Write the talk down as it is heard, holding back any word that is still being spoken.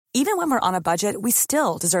Even when we're on a budget, we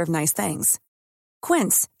still deserve nice things.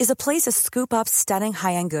 Quince is a place to scoop up stunning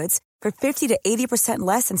high-end goods for 50 to 80%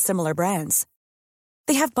 less than similar brands.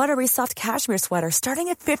 They have buttery soft cashmere sweaters starting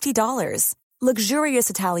at $50, luxurious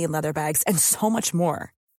Italian leather bags, and so much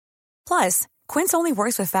more. Plus, Quince only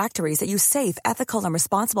works with factories that use safe, ethical, and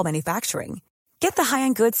responsible manufacturing. Get the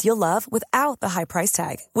high-end goods you'll love without the high price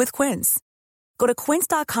tag with Quince. Go to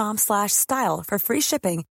quince.com/style for free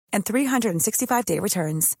shipping and 365-day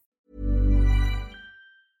returns.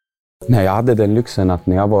 Nej, jag hade den lyxen att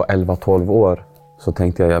när jag var 11-12 år så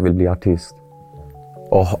tänkte jag vill bli artist.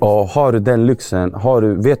 Och har du den lyxen,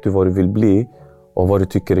 vet du vad du vill bli och vad du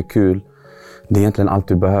tycker är kul, det är egentligen allt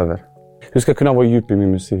du behöver. Hur ska jag kunna vara djup i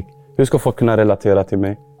min musik? Hur ska folk kunna relatera till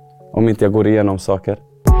mig om inte jag går igenom saker?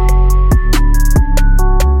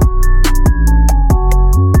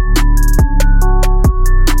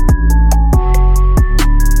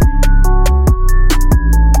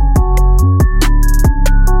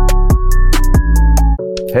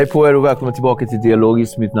 Hej på er och välkomna tillbaka till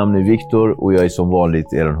Dialogiskt. Mitt namn är Viktor och jag är som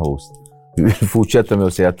vanligt er host. Vi vill fortsätta med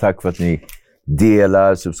att säga tack för att ni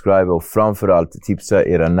delar, subscriber och framförallt tipsa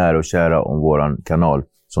era nära och kära om våran kanal.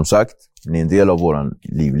 Som sagt, ni är en del av våran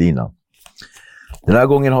livlina. Den här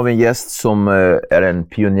gången har vi en gäst som är en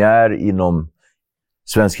pionjär inom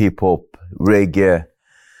svensk hiphop, reggae.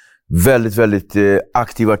 Väldigt, väldigt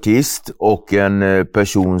aktiv artist och en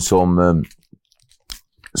person som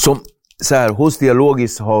så här, hos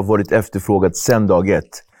Dialogiskt har varit efterfrågat sedan dag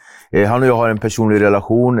ett. Han och jag har en personlig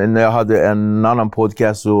relation. När jag hade en annan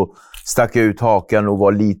podcast så stack jag ut hakan och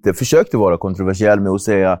försökte vara kontroversiell med att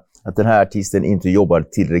säga att den här artisten inte jobbar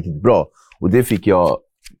tillräckligt bra. Och det fick jag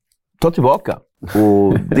ta tillbaka.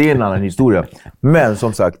 Och det är en annan historia. Men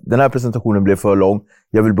som sagt, den här presentationen blev för lång.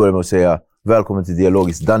 Jag vill börja med att säga välkommen till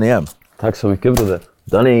Dialogiskt, Danny M. Tack så mycket, broder.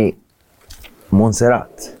 Danny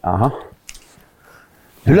Montserrat. Aha.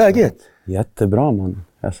 Hur är läget? Jättebra, man.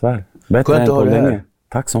 Jag svär. Bättre Skönt än på länge. här.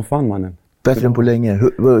 Tack som fan, mannen. Bättre än på länge.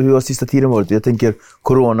 Hur har sista tiden varit? Jag tänker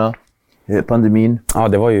corona, pandemin. Ja,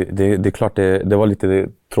 det var ju, det är klart det var lite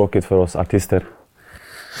tråkigt för oss artister.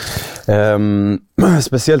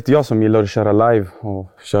 Speciellt jag som gillar att köra live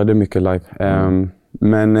och körde mycket live.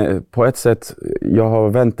 Men på ett sätt, jag har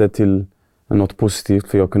vänt det till något positivt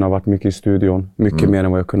för jag kunde ha varit mycket i studion. Mycket mer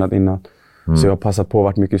än vad jag kunnat innan. Så jag har passat på att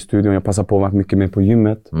vara mycket i studion. Jag har passat på att vara mycket mer på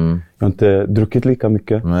gymmet. Jag har inte druckit lika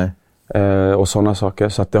mycket. Nej. Och sådana saker.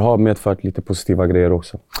 Så att det har medfört lite positiva grejer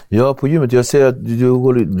också. Ja, på gymmet. Jag ser att du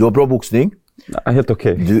har bra boxning. Ja, helt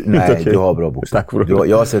okej. Du har bra boxning. Tack, bro.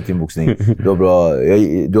 Jag har sett din boxning. Du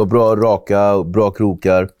har bra raka, bra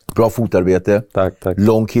krokar, bra fotarbete. Tack.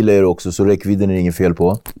 Lång kille är också, så räckvidden är ingen fel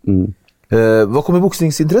på. Vad kommer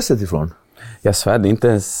boxningsintresset ifrån? Jag svär, det är inte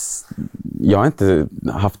ens... Jag har inte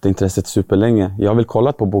haft intresset superlänge. Jag har väl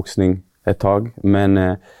kollat på boxning ett tag.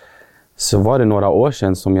 Men så var det några år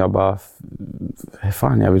sedan som jag bara...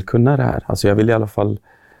 Fan, jag vill kunna det här. Alltså jag vill i alla fall...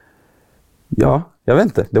 Ja, jag vet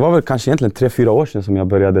inte. Det var väl kanske egentligen 3-4 år sedan som jag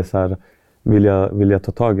började så här... Vilja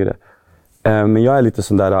ta tag i det. Men jag är lite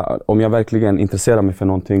sån där... Om jag verkligen intresserar mig för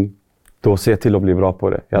någonting... Då ser jag till att bli bra på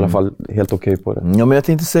det. I alla fall helt okej på det. Ja, men jag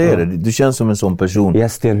tänkte säga det. Du känns som en sån person. Jag är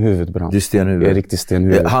stenhuvud, bra. Du är stenhuvud. Jag är riktigt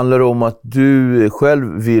stenhuvud. Handlar det om att du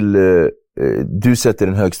själv vill... Du sätter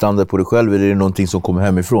en hög standard på dig själv, eller är det någonting som kommer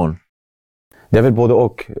hemifrån? Det är väl både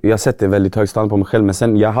och. Jag sätter väldigt hög standard på mig själv. Men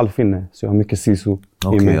sen, jag är halvfinne. Så jag har mycket sisu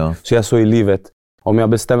i mig. Ja. Så jag är så i livet. Om jag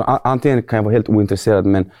bestämmer... Antingen kan jag vara helt ointresserad,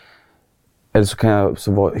 men... Eller så kan jag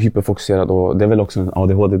så vara hyperfokuserad. Och det är väl också en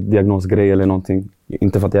ADHD-diagnosgrej eller någonting.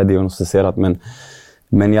 Inte för att jag är diagnostiserad, men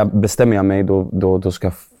bestämmer jag mig, då ska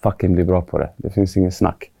jag fucking bli bra på det. Det finns ingen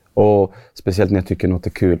snack. Och speciellt när jag tycker något är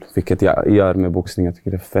kul. Vilket jag gör med boxning. Jag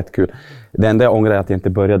tycker det är fett kul. Det enda jag ångrar är att jag inte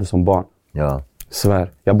började som barn. Ja. Svär.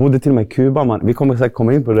 Jag bodde till och med i Kuba, man. Vi kommer säkert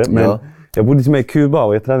komma in på det. Men jag bodde till och med i Kuba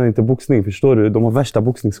och jag tränade inte boxning. Förstår du? De har värsta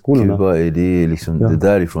boxningsskolorna. Kuba, det är liksom det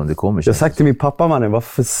därifrån det kommer. Jag sagt till min pappa, mannen,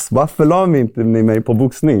 varför la ni mig på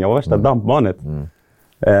boxning? Jag var värsta dampbarnet.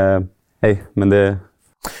 Hej, men det...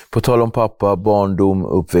 På tal om pappa, barndom,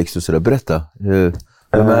 uppväxt och sådär. Berätta.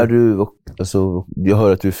 Vem är du? Alltså, jag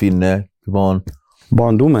hör att du är finne, barn.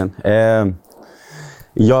 Barndomen?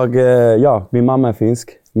 Min mamma är finsk.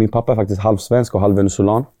 Min pappa är faktiskt halvsvensk och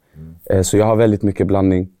halvvenezuelan. Så jag har väldigt mycket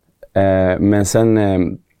blandning. Men sen,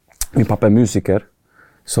 min pappa är musiker.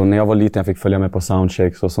 Så när jag var liten jag fick följa med på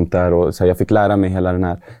soundchecks och sånt där. Och så jag fick lära mig hela den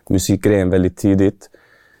här musikgrejen väldigt tidigt.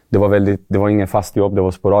 Det var ingen fast jobb, det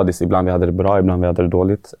var sporadiskt. Ibland vi hade det bra, ibland vi hade det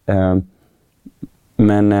dåligt.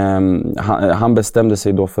 Men han bestämde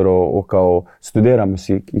sig då för att åka och studera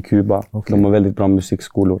musik i Kuba. Okay. De har väldigt bra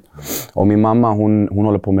musikskolor. Och min mamma, hon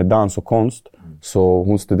håller på med dans och konst. Så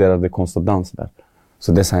hon studerade konst och dans där.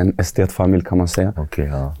 Så det är en estetfamilj kan man säga. Okay,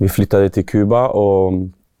 ja. Vi flyttade till Kuba och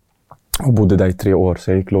bodde där i 3 år,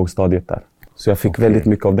 så jag gick lågstadiet där. Så jag fick väldigt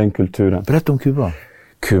mycket av den kulturen. Berätta om Kuba.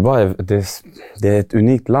 Kuba det är ett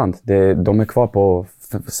unikt land. De är kvar på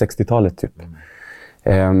 60-talet typ.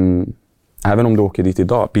 Även om du åker dit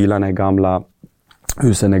idag, bilarna är gamla,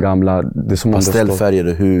 husen är gamla. Det är som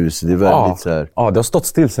pastellfärgade hus, det är väldigt så här. Ja, det har stått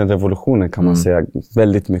still sedan revolutionen kan man säga,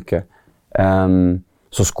 väldigt mycket.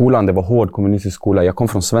 Så skolan, det var hård kommunistisk skola. Jag kom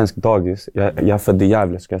från svensk dagis. Jag födde i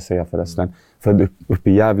Gävle ska jag säga förresten. Födde upp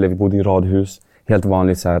i Gävle, vi bodde i radhus. Helt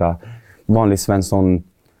vanligt så här, vanlig Svensson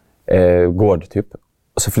gård typ.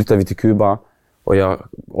 Och så flyttade vi till Kuba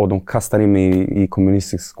och de kastade in mig i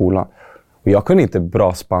kommunistisk skola. Och jag kunde inte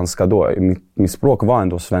bra spanska då. Mitt språk var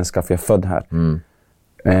ändå svenska för jag är född här.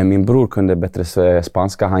 Min bror kunde bättre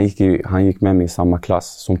spanska. Han gick med mig i samma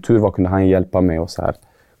klass. Som tur var kunde han hjälpa mig och så här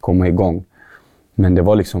komma igång. Men det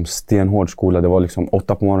var liksom stenhård skola. Det var liksom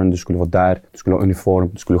 8 på morgonen, du skulle vara där. Du skulle ha uniform,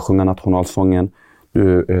 du skulle sjunga nationalsången.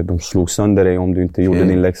 De slog sönder dig om du inte gjorde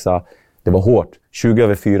din läxa. Det var hårt.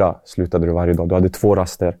 20:04 slutade du varje dag. Du hade 2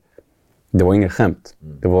 raster. Det var inget skämt.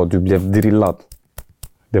 Du blev drillad.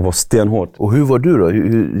 Det var stenhårt. Och hur var du då?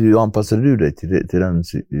 Hur anpassade du dig till den?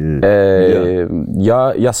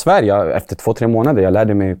 Jag svär, efter 2-3 månader jag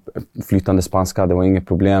lärde mig flytande spanska. Det var inget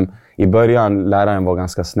problem. I början, läraren var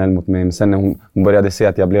ganska snäll mot mig. Men sen när hon började se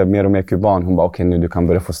att jag blev mer och mer kuban. Hon bara, okej, nu du kan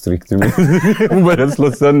börja få stryk till mig. Hon började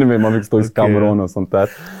slå sönder mig. Man fick stå i skamvrån och sånt där.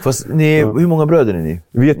 Fast hur många bröder är ni?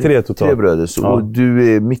 Vi är 3 totalt. 3 bröder. Och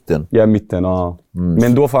du är mitten? Jag är mitten, ja.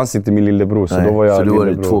 Men då fanns inte min lillebror. Så då var jag så då var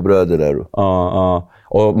det 2 bröder där då? Ja.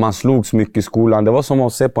 Och man slogs mycket i skolan. Det var som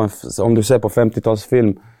att se på om du ser på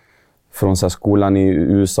 50-talsfilm från så här, skolan i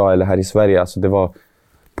USA eller här i Sverige. Alltså det var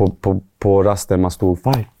på rasten man stod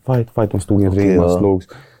fight. De stod i en ring, man slogs.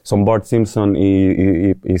 Som Bart Simpson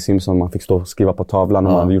i Simpson, man fick stå och skriva på tavlan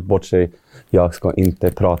och man hade gjort bort sig. Jag ska inte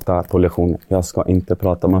prata på lektionen. Jag ska inte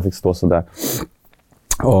prata. Man fick stå så där.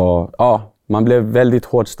 Och man blev väldigt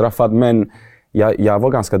hårt straffad, men jag var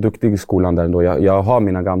ganska duktig i skolan där ändå. Jag har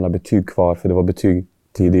mina gamla betyg kvar, för det var betyg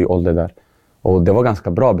tidig ålder där. Och det var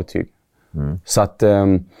ganska bra betyg. Så att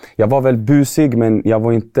jag var väl busig, men jag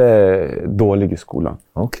var inte dålig i skolan.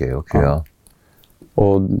 Okej, ja.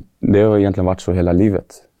 Och det har egentligen varit så hela livet.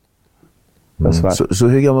 Så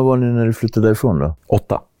hur gammal var ni när du flyttade därifrån då?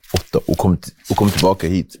 8. Och kom tillbaka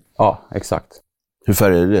hit? Ja, exakt. Hur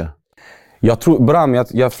färgade det? Jag tror, Bram,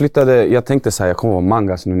 jag flyttade, jag tänkte så här, jag kommer vara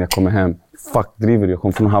mangas nu när jag kommer hem. Fuck, driver du? Jag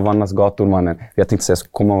kom från Havannas gator, mannen. Jag tänkte så här, jag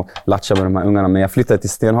skulle komma och latcha med de här ungarna. Men jag flyttade till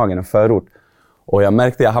Stenhagen, en förort. Och jag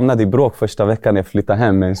märkte, jag hamnade i bråk första veckan när jag flyttade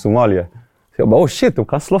hem med en somalier. Så jag bara, shit, de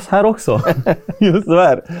kan slåss här också. Just så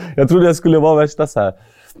här. Jag trodde jag skulle vara värsta så här,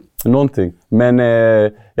 någonting. Men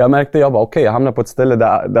jag märkte, jag bara, okej, jag hamnade på ett ställe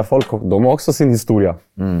där folk, de har också sin historia.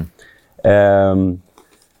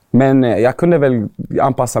 Men jag kunde väl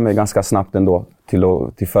anpassa mig ganska snabbt ändå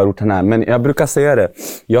till förorten här. Men jag brukar säga det.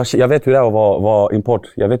 Jag vet hur det är att vara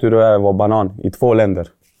import. Jag vet hur det är att vara banan i 2 länder.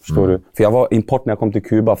 Förstår du? För jag var import när jag kom till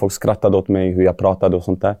Kuba. Folk skrattade åt mig hur jag pratade och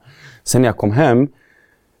sånt där. Sen när jag kom hem,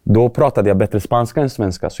 då pratade jag bättre spanska än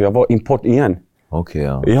svenska. Så jag var import igen. Okej,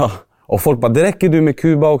 ja. Och folk bara, det räcker du med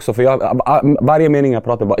Kuba också? För varje mening jag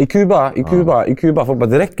pratade bara, i Kuba. Folk bara,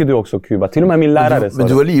 det räcker du också Kuba? Till och med min lärare sa Men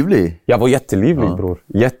du var livlig? Jag var jättelivlig, bror.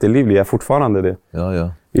 Jättelivlig, jag är fortfarande det.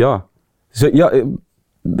 Ja. Så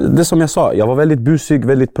det som jag sa, jag var väldigt busig,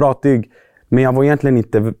 väldigt pratig. Men jag var egentligen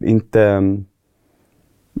inte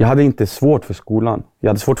jag hade inte svårt för skolan. Jag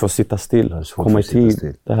hade svårt för att sitta still, komma i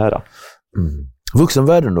tid. Det här.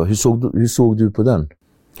 Vuxenvärlden då, hur såg du på den?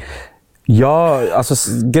 Ja, alltså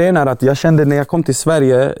grejen är att jag kände när jag kom till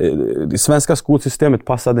Sverige, det svenska skolsystemet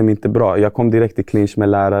passade mig inte bra. Jag kom direkt i clinch med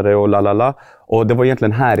lärare och lalala. Och det var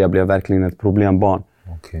egentligen här jag blev verkligen ett problembarn.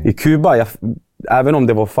 I Kuba, även om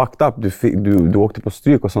det var fucked up, du åkte på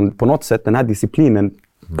stryk och sånt, på något sätt, den här disciplinen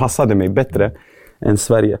passade mig bättre än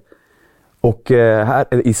Sverige. Och här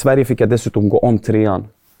i Sverige fick jag dessutom gå om 3:an.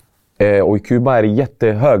 Och i Kuba är det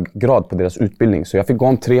jättehög grad på deras utbildning. Så jag fick gå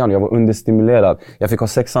om 3:an och jag var understimulerad. Jag fick ha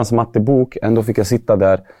 6:ans mattebok, ändå fick jag sitta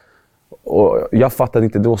där. Och jag fattade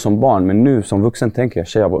inte då som barn, men nu som vuxen tänker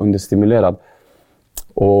jag var understimulerad.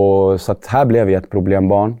 Och så att här blev jag ett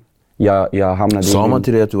problembarn. Jag hamnade Sa man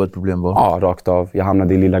till dig att du var ett problembarn? Ja, rakt av. Jag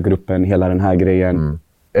hamnade i lilla gruppen, hela den här grejen.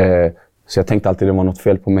 Så jag tänkte alltid att det var något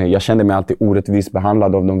fel på mig. Jag kände mig alltid orättvist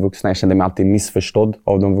behandlad av de vuxna. Jag kände mig alltid missförstådd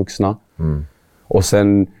av de vuxna. Och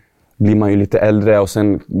sen blir man ju lite äldre och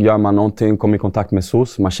sen gör man någonting, kommer i kontakt med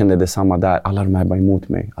SOS. Man kände det samma där. Alla de här är bara emot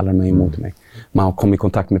mig. Man kom i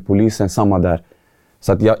kontakt med polisen, samma där.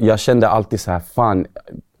 Så att jag kände alltid så här, fan,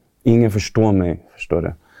 ingen förstår mig, förstår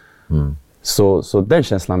du. Så den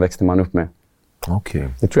känslan växte man upp med. Okay.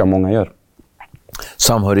 Det tror jag många gör.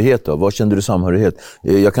 Samhörighet då? Vad kände du samhörighet?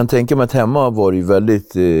 Jag kan tänka mig att hemma var det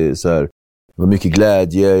väldigt så här, det var mycket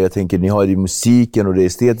glädje. Jag tänker, ni har ju musiken och det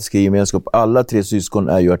estetiska gemenskap. Alla 3 syskon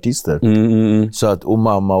är ju artister. Så att, och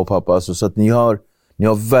mamma och pappa. Alltså, så att ni har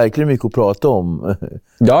verkligen mycket att prata om.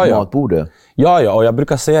 Matbordet. Ja, och jag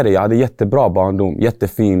brukar säga det. Jag hade jättebra barndom.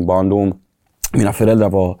 Jättefin barndom. Mina föräldrar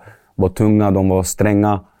var tunga, de var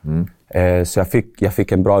stränga. Så jag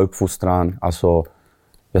fick en bra uppfostran. Alltså,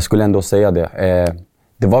 jag skulle ändå säga det.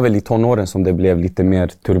 Det var väl i tonåren som det blev lite mer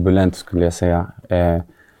turbulent, skulle jag säga.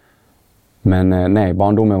 Men nej,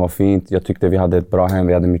 barndomen var fint. Jag tyckte vi hade ett bra hem,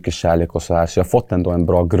 vi hade mycket kärlek och så här. Så jag har fått ändå en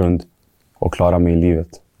bra grund att klara mig i livet.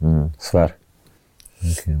 Svär.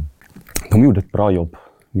 Okay. De gjorde ett bra jobb,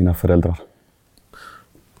 mina föräldrar.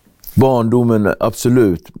 Barndomen,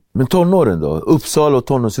 absolut. Men tonåren då? Uppsala och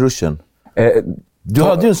tonårsruschen? Du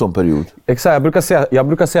hade ju en sån period. Exakt, jag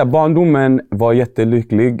brukar säga att barndomen var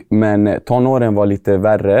jättelycklig, men tonåren var lite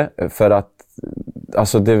värre. För att,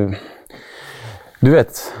 alltså du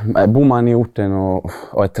vet, bor man i orten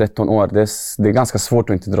och är 13 år, det är ganska svårt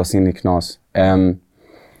att inte dra sig in i knas.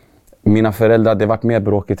 Mina föräldrar, det var mer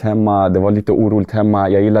bråkigt hemma, det var lite oroligt hemma,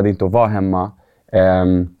 jag gillade inte att vara hemma.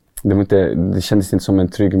 Det kändes inte som en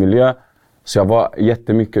trygg miljö, så jag var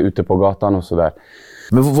jättemycket ute på gatan och sådär.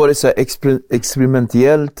 Men var det så här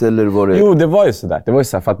experimentellt eller var det... Jo, det var ju sådär. Det var ju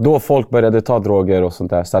så här, för att då folk började ta droger och sånt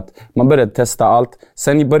där. Så att man började testa allt.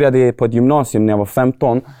 Sen började jag på ett gymnasium när jag var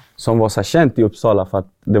 15 som var så här känt i Uppsala för att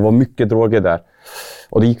det var mycket droger där.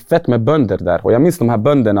 Och det gick fett med bönder där. Och jag minns de här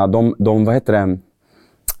bönderna, de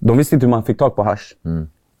visste inte hur man fick tag på hasch.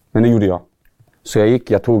 Men det gjorde jag. Så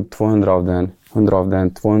jag tog 200 av den, 100 av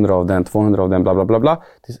den, 200 av den, 200 av den, bla bla bla bla.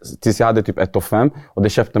 Tills jag hade typ 1,5. Och det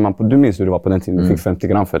köpte man på, du minns hur det var på den tiden, du fick 50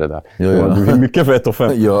 gram för det där. Ja. Det var mycket för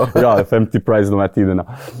 1,5. Ja, 50 price de här tiderna.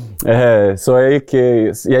 Så jag gick,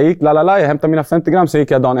 jag hämtade mina 50 gram, så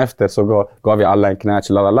gick jag dagen efter, så gav jag alla en knätch,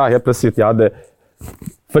 Helt plötsligt, jag hade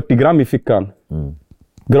 40 gram i fickan.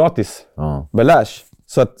 Gratis. Belash.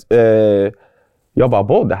 Så att jag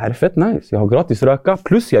bara, det här är fett nice. Jag har gratis röka,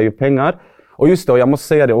 plus jag gör pengar. Och just det, och jag måste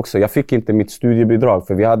säga det också, jag fick inte mitt studiebidrag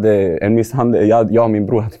för vi hade en misshandel, jag och min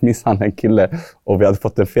bror hade misshandlat en kille och vi hade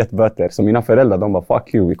fått en fet böter. Så mina föräldrar, de bara,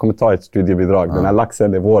 fuck you, vi kommer ta ett studiebidrag. Den här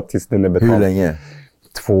laxen är vår tills den är betald. Hur länge?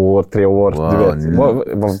 2 år, 3 år, wow, du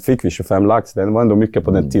vet. Vad fick vi? 25 lax, det var ändå mycket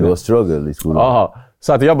på den tiden. Det var struggle i skolan. Aha.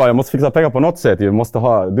 Så att jag måste fixa pengar på något sätt. Jag måste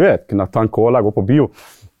ha, kunna ta en cola, gå på bio.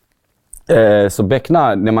 Så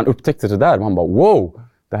Beckna, när man upptäckte det där, man bara, wow!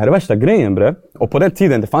 Det här är värsta grejen, bre. Och på den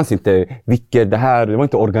tiden, det fanns inte det var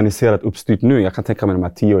inte organiserat uppstyrt nu. Jag kan tänka mig de här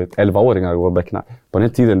 10-11-åringar går Beckna. På den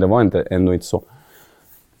tiden, det var ändå inte så.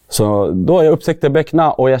 Så då jag upptäckte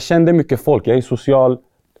Beckna och jag kände mycket folk. Jag är social,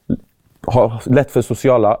 har lätt för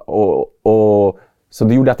sociala. Och så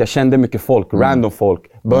det gjorde att jag kände mycket folk, random folk.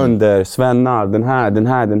 Bönder, svennar, den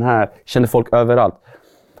här. Kände folk överallt.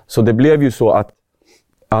 Så det blev ju så att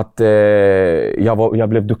jag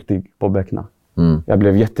blev duktig på Beckna. Jag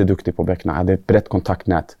blev jätteduktig på Beckna. Jag hade ett brett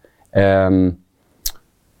kontaktnät.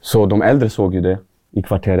 Så de äldre såg ju det i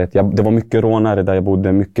kvarteret. Det var mycket rånare där jag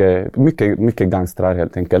bodde. Mycket gangstrar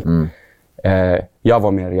helt enkelt.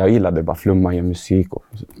 Jag gillade bara flumma i musik och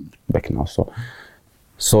Beckna och så.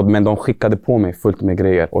 Men de skickade på mig fullt med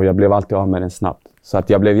grejer. Och jag blev alltid av med den snabbt. Så att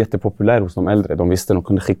jag blev jättepopulär hos de äldre. De visste att de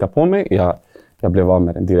kunde skicka på mig. Jag blev av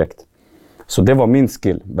med den direkt. Så det var min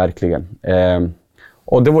skill, verkligen.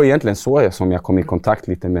 Och det var egentligen så som jag kom i kontakt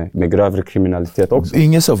lite med grövre kriminalitet också.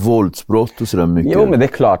 Ingen så våldsbrott och sådär mycket? Jo, men det är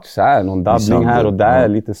klart. Så här, någon dabbling här och där,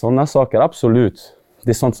 lite sådana saker. Absolut. Det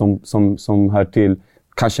är sånt som hör till.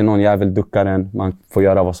 Kanske någon jävel duckar en. Man får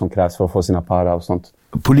göra vad som krävs för att få sina para och sånt.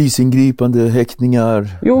 Polisingripande, häktningar,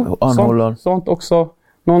 anhållan? Sånt också.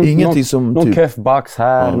 Någon keffbax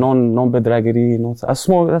här, någon bedrägeri.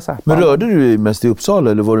 Men rörde du dig mest i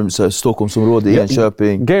Uppsala eller var du så här, Stockholmsområde,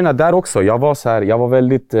 Enköping? Grejerna där också. Jag var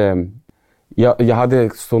väldigt...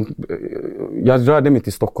 Jag rörde mig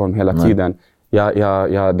till Stockholm hela tiden.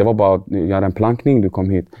 Det var bara att göra en plankning, du kom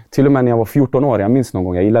hit. Till och med när jag var 14 år, jag minns någon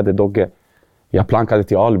gång, jag gillade Dogge. Jag plankade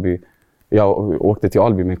till Alby. Jag åkte till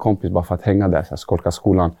Alby med en kompis bara för att hänga där, så här, skolka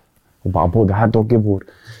skolan. Och bara, det här Dogge bor.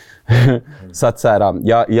 Så att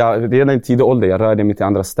redan i tidig ålder, jag rörde mig till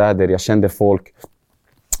andra städer, jag kände folk.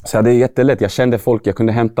 Så det är jättelätt, jag kände folk, jag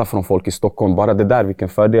kunde hämta från folk i Stockholm. Bara det där, vilken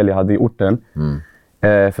fördel jag hade i orten.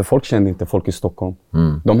 För folk kände inte folk i Stockholm.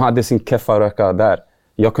 De hade sin keffaröka där.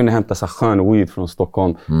 Jag kunde hämta så skön weed från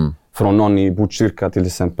Stockholm. Från någon i Botkyrka till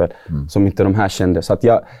exempel. Som inte de här kände. Så att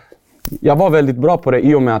jag var väldigt bra på det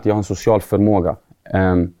i och med att jag har en social förmåga.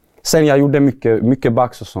 Sen jag gjorde mycket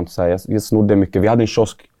bax och sånt. Så jag snodde mycket. Vi hade en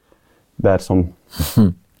kiosk där som...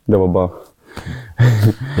 Det var bara...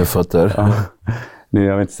 Jag fattar. Ja. Nu,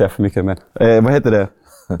 jag vill inte säga för mycket, men... vad heter det?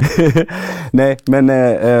 Nej, men...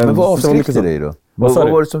 men vad avskräckte dig då?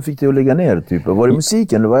 Vad var det som fick dig att lägga ner? Typ? Var det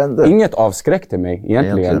musiken? Vad hände? Inget avskräckte mig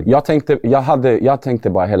egentligen. Jag tänkte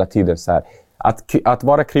bara hela tiden så här. Att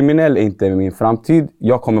vara kriminell är inte min framtid.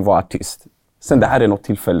 Jag kommer vara artist. Sen det här är något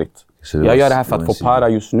tillfälligt. Jag gör det här för att få para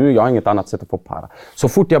just nu. Jag har inget annat sätt att få para. Så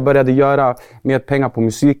fort jag började göra mer pengar på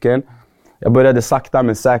musiken. Jag började sakta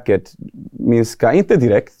men säkert minska. Inte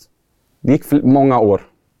direkt. Det gick många år.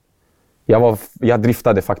 Jag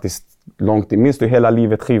driftade faktiskt långt. Minns du hela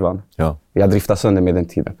livet skivan? Ja. Jag driftade sönder med den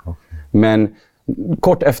tiden. Okay. Men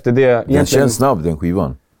kort efter det... Den känns snabb, den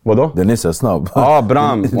skivan. Vadå? Den är så snabb. Ja,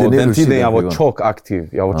 bram. Och den tiden jag var tjock aktiv.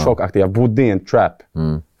 Jag bodde i en trap.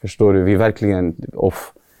 Förstår du? Vi verkligen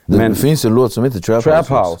off. Men det finns en låt som heter Trap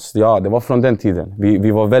House. Ja, det var från den tiden.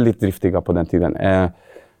 Vi var väldigt driftiga på den tiden.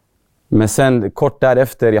 Men sen kort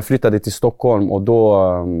därefter, jag flyttade till Stockholm och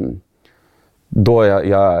då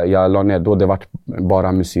jag la ner, då det var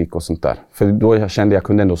bara musik och sånt där. För då jag kände jag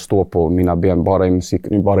kunde ändå stå på mina ben bara i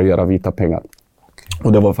musik, bara göra vita pengar. Okay.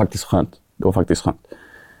 Och det var faktiskt skönt.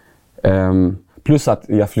 Plus att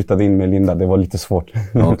jag flyttade in med Linda, det var lite svårt.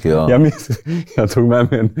 Okay, ja. Jag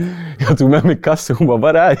tog med mig kasse, hon bara,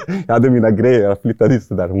 vad är det? Jag hade mina grejer, jag flyttade in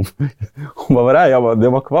så där. Hon bara, vad är det? Jag bara, det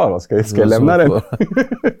var kvar, ska jag lämna den?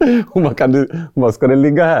 Hon bara, ska den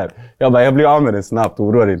ligga här? Jag bara, jag blir av med den snabbt,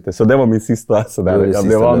 oroar inte. Så det var min sista sådär. Jag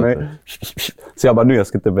blev av med. Så jag bara, nu jag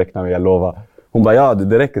ska inte väckna mig, jag lovar. Hon bara, ja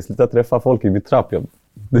det räcker, sluta träffa folk i mitt trapp.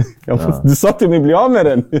 Du sa till mig bli av med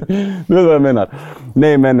den. Du vet vad jag menar.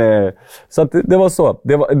 Nej men så att det var så.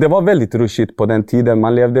 Det var väldigt rushigt på den tiden.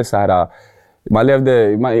 Man levde så här.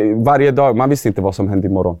 Varje dag. Man visste inte vad som hände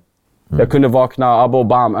imorgon. Jag kunde vakna,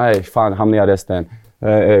 bam, fan hamnar jag arresten.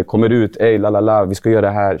 Kommer ut, lalala, vi ska göra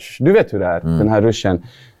det här. Du vet hur det är, den här rushen.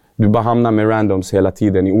 Du bara hamnar med randoms hela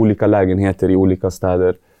tiden i olika lägenheter i olika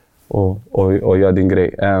städer och gör din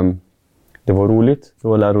grej. Det var roligt, det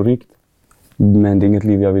var lärorikt. Men det är inget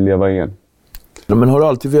liv jag vill leva igen. Men har du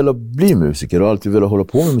alltid velat bli musiker? Har du alltid velat hålla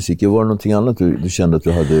på med musik? Var det någonting annat du kände att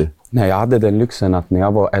du hade? Nej, jag hade den lyxen att när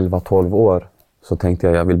jag var 11-12 år så tänkte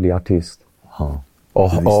jag vill bli artist. Och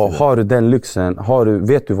har du den lyxen,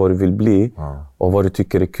 vet du vad du vill bli och vad du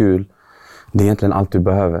tycker är kul. Det är egentligen allt du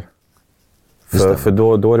behöver. För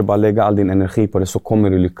då är det bara att lägga all din energi på det, så kommer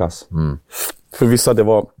du lyckas. För vissa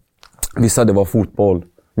det var fotboll.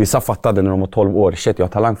 Vissa fattade när de var 12 år. Shit, jag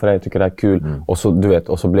har talang för det, jag tycker det är kul. Och så, du vet,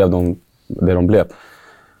 och så blev de det de blev.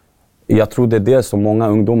 Jag tror det är det som många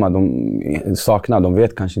ungdomar de saknar. De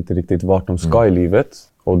vet kanske inte riktigt vart de ska i livet.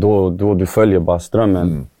 Och då du följer bara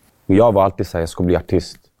strömmen. Jag var alltid så här, jag ska bli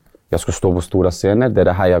artist. Jag ska stå på stora scener, det är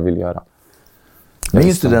det här jag vill göra.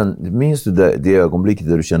 Minns du det ögonblicket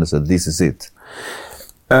där du kände så att this is it?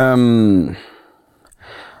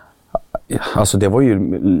 Alltså det var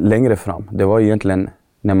ju längre fram. Det var egentligen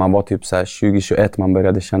när man var typ så här 20-21, man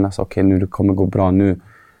började känna så okej, nu det kommer gå bra, nu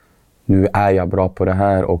är jag bra på det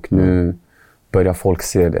här och nu börjar folk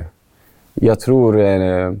se det. Jag tror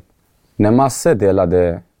när Masse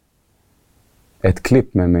delade ett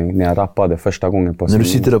klipp med mig när jag rappade första gången på när du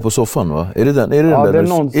sitter där på soffan, va? Är det den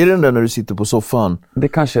där när du sitter på soffan? Det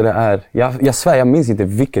kanske det är. Jag svär, jag minns inte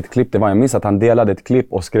vilket klipp det var. Jag minns att han delade ett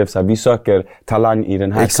klipp och skrev så här: vi söker talang i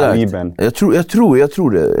den här kalibern. Jag tror det.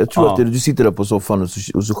 Jag tror att du sitter där på soffan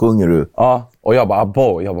och så sjunger du. Ja, och jag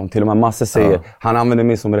bara, till och med Masse säger, han använder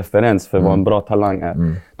mig som referens för vad en bra talang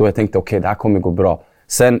är. Då jag tänkte, okej, det här kommer gå bra.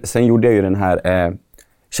 Sen gjorde jag ju den här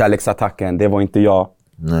kärleksattacken, det var inte jag.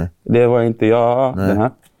 Nej. Det var inte jag. Den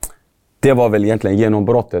här. Det var väl egentligen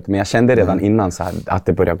genombrottet, men jag kände redan innan så här, att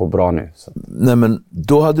det börjar gå bra nu. Så. Nej, men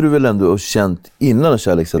då hade du väl ändå känt innan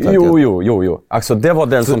kärleksattacken? Jo. Alltså det var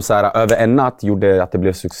den som så här, över en natt gjorde att det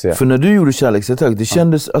blev succé. För när du gjorde kärleksattack,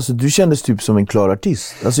 du kändes typ som en klar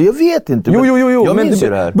artist. Alltså jag vet inte. Jo. Jag men minns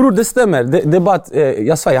det här. Bror, det stämmer. Det är bara att,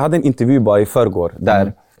 jag hade en intervju bara i förrgår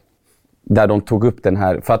där de tog upp den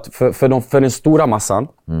här. För den stora massan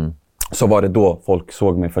så var det då folk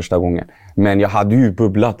såg mig första gången. Men jag hade ju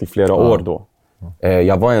bubblat i flera år då.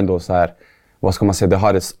 Jag var ändå så här, vad ska man säga, the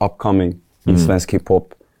hottest upcoming i svensk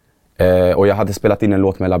hiphop. Och jag hade spelat in en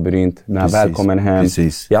låt med Labyrint när jag väl kom hem.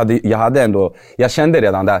 Jag kände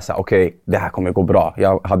redan där så här, okej, det här kommer gå bra.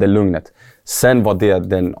 Jag hade lugnet. Sen var det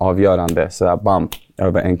den avgörande, så här, bam,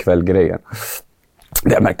 över en kväll grejen.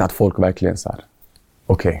 Jag märkte att folk verkligen så här,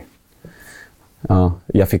 okej. Ja,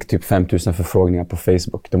 jag fick typ 5000 förfrågningar på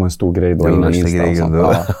Facebook. Det var en stor grej då innan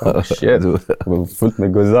Insta. Shit, det var fullt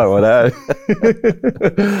med guzzar, vad det är.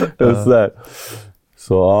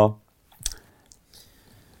 Så ja.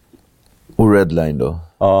 Och Redline då?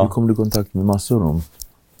 Ja. Hur kom du i kontakt med massor av dem?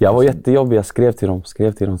 Jag var jättejobbig. Jag skrev till dem.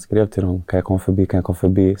 Kan jag komma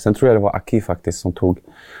förbi? Sen tror jag det var Aki faktiskt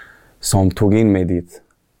som tog in mig dit.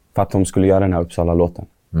 För att de skulle göra den här Uppsala-låten.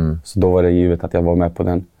 Så då var det givet att jag var med på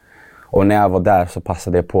den. Och när jag var där så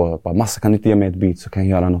passade jag på. Bara, Massa, kan du inte ge mig ett beat så kan jag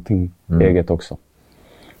göra någonting eget också.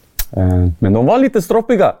 Men de var lite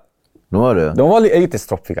stroppiga. De var det? De var lite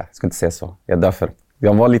stroppiga. Jag ska inte säga så. Jag dör för.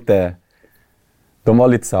 De var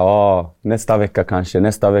lite så här, nästa vecka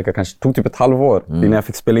kanske. Tog typ ett halvår innan jag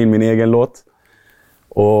fick spela in min egen låt.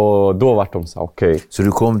 Och då var de så här, okej. Så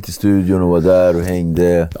du kom till studion och var där och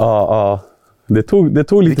hängde? Ja. Det tog lite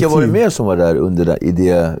tid. Vilka var det mer som var där i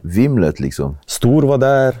det vimlet liksom? Stor var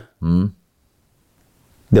där.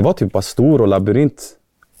 Det var typ bara Stor och Labyrint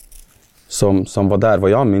som var där, vad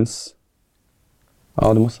jag minns.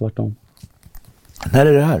 Ja, det måste ha varit dem. När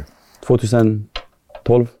är det här?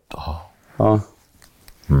 2012. Ja.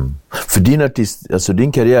 För din artist, alltså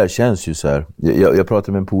din karriär känns ju så här. Jag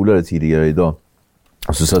pratade med en polare tidigare idag.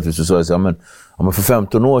 Och så satt vi så sa jag så här, men för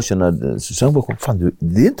 15 år sedan, så jag bara, fan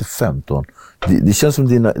det är inte 15. Det känns som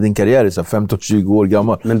din karriär är så 15-20 år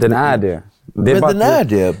gammal. Men den är det.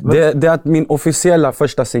 Det är att min officiella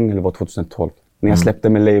första singel var 2012. När jag släppte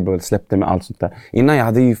med label, släppte med allt sånt där. Innan jag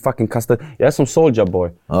hade ju fucking kastat... Jag är som Soulja Boy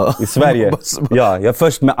i Sverige. Ja, jag är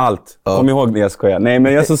först med allt. Kom ihåg när jag skojar. Nej,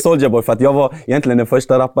 men jag är som Soulja Boy för att jag var egentligen den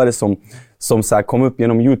första rappare som så här kom upp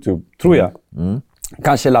genom YouTube, tror jag.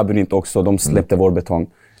 Kanske Labyrint också, de släppte Vår betong.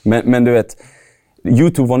 Men du vet,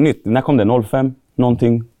 YouTube var nytt. När kom det? 05?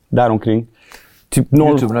 Någonting däromkring. Typ 07.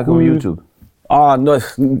 YouTube, när kom YouTube?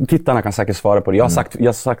 Tittarna kan säkert svara på det. Jag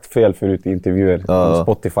har sagt fel förut i intervjuer på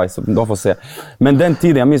Spotify, så de får se. Men den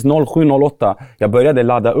tiden, jag minns 07-08, jag började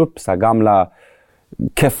ladda upp så här gamla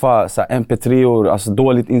keffa så här MP3-or, alltså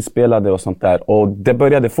dåligt inspelade och sånt där. Och det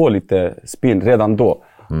började få lite spin redan då.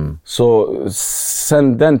 Så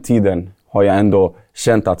sen den tiden har jag ändå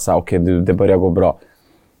känt att okej, det börjar gå bra.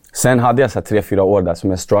 Sen hade jag så 3-4 år där som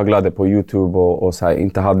jag strugglade på YouTube och så här,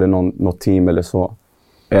 inte hade något team eller så.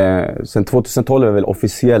 Sen 2012 är väl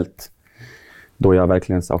officiellt då jag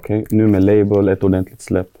verkligen sa okej, nu med label, ett ordentligt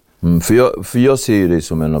släpp. För jag ser ju dig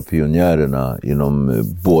som en av pionjärerna inom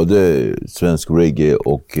både svensk reggae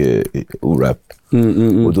och rap.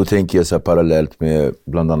 Och då tänker jag så här parallellt med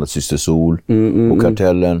bland annat Syster Sol och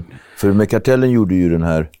Kartellen. För med Kartellen gjorde ju den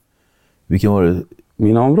här, vilken var det?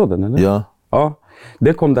 Mina områden, eller? Ja.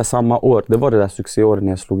 Det kom där samma år, det var det där succéåret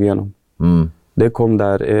när jag slog igenom. Det kom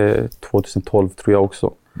där 2012 tror jag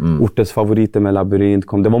också. Ortens favoriter med Labyrint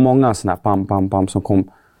kom. Det var många såna här pam som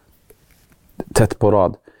kom tätt på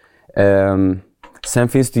rad. Sen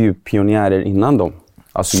finns det ju pionjärer innan dem.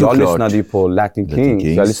 Alltså jag lyssnade ju på Latin Kings.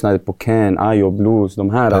 Jag lyssnade på Ken, Ayo Blues, de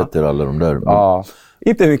här. Petter, alla de där. Ja.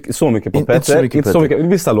 Inte så mycket på Petter. Inte så mycket,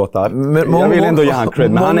 vissa låtar. Men jag vill ändå ge han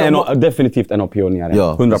cred. Men han är definitivt en av pionjärerna.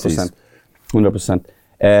 Ja,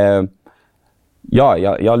 100%. Ja,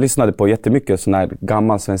 jag lyssnade på jättemycket sån här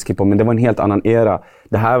gammal svensk hiphop, men det var en helt annan era.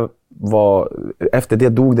 Det här var, efter det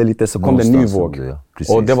dog det lite, så kom det en ny våg.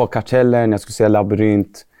 Och det var Kartellen, jag skulle säga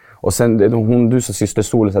Labyrint. Och sen du sa Syster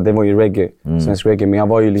Sol, så det var ju reggae, svensk reggae, men jag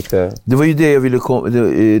var ju lite... Det var ju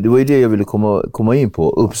det jag ville komma in på,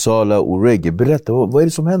 Uppsala och reggae. Berätta, vad är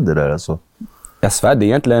det som händer där alltså? Jag svär, det är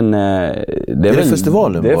egentligen... Det är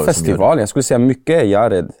festivalen? Det är festivalen, jag skulle säga mycket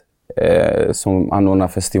Jared som anordnar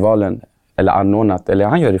festivalen. Eller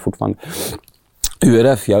han gör det fortfarande.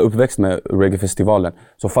 URF, jag är uppväxt med reggae-festivalen.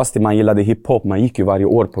 Så fast man gillade hiphop, man gick ju varje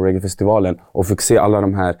år på reggae-festivalen och fick se alla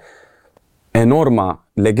de här enorma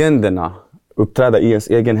legenderna uppträda i ens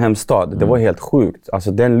egen hemstad. Det var helt sjukt.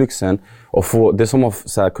 Alltså den lyxen. Och det är som att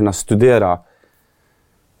så här, kunna studera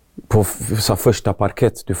på så här, första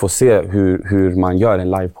parkett. Du får se hur man gör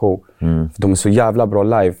en live-show. De är så jävla bra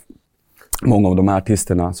live. Många av de här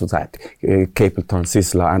artisterna, så här, Capleton,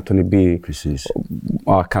 Sissla, Anthony B. Precis.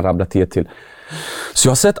 Och kan rabbla till. Så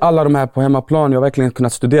jag har sett alla de här på hemmaplan. Jag har verkligen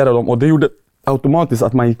kunnat studera dem. Och det gjorde automatiskt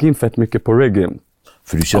att man gick in fett mycket på reggae.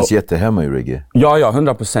 För du känns jättehemma i reggae. Ja,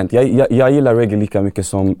 100%. Jag gillar reggae lika mycket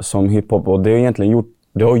som hiphop. Och det har egentligen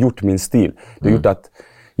gjort min stil. Det har gjort att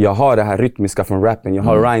jag har det här rytmiska från rappen. Jag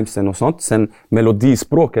har rhymesen och sånt. Sen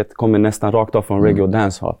melodispråket kommer nästan rakt av från reggae och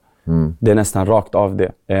dancehall. Det är nästan rakt av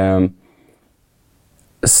det.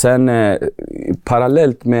 Sen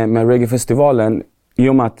parallellt med reggae-festivalen, i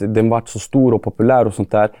och med att den var så stor och populär och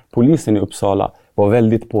sånt där, polisen i Uppsala var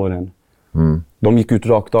väldigt på den. De gick ut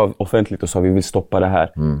rakt av offentligt och sa vi vill stoppa det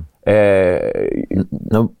här.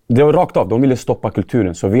 Det var rakt av, de ville stoppa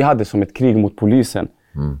kulturen. Så vi hade som ett krig mot polisen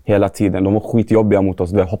hela tiden. De var skitjobbiga mot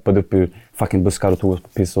oss. De hoppade upp ur fucking buskar och tog oss på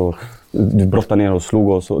piss och Du brottade ner och slog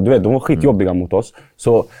oss. Du vet, de var skitjobbiga mot oss.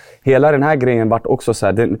 Så hela den här grejen var också så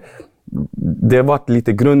här, det var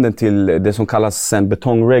lite grunden till det som kallas sen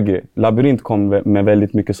betongreggae. Labyrint kom med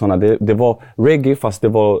väldigt mycket sådana. Det var reggae fast det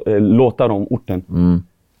var låtar om orten.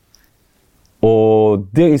 Och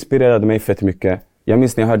det inspirerade mig fett mycket. Jag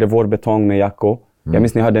minns när jag hörde Vår betong med Jacko. Jag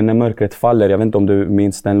minns när jag hörde När mörkret faller. Jag vet inte om du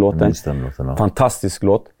minns den låten. Ja. Fantastisk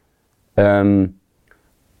låt.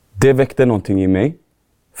 Det väckte någonting i mig.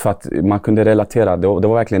 För att man kunde relatera. Det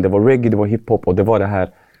var verkligen, det var reggae, det var hiphop och det var det här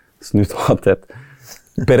snuthatet.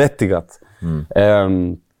 Berättigat.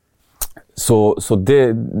 Så det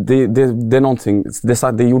är någonting.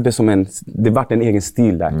 Det gjorde som det vart en egen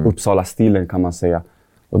stil där. Uppsala-stilen kan man säga.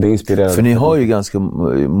 Och det inspirerade. För ni har ju ganska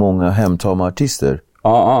många hemtama artister.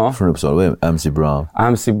 Från Uppsala. MC Brown.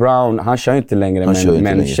 MC Brown, han kör inte längre.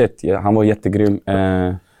 Men shit, han var jättegrym.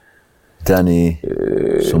 Danny,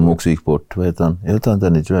 som också gick bort. Vad heter han? Heter han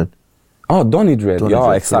Danny Dread? Donny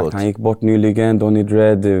Dread. Exakt. Förlåt. Han gick bort nyligen. Donny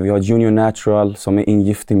Dread. Vi har Junior Natural som är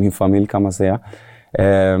ingift i min familj kan man säga.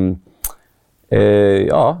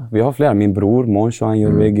 Vi har flera. Min bror, Moncho, han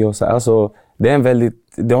gör reggae och så. Alltså,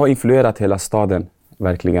 det har influerat hela staden.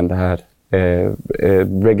 Verkligen det här.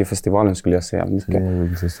 Reggae-festivalen skulle jag säga.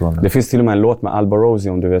 Det finns till och med en låt med Alba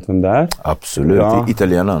Rosie om du vet vem det är. Absolut, ja.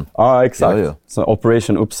 Italienaren. Ja, exakt. Ja. Så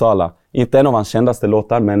Operation Uppsala. Inte en av hans kändaste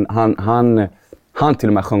låtar, men han till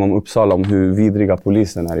och med sjöng om Uppsala, om hur vidriga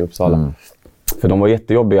polisen är i Uppsala. För de var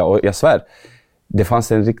jättejobbiga och jag svär, det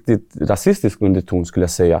fanns en riktigt rasistisk underton skulle jag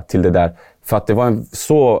säga till det där. För att det var en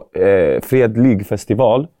så fredlig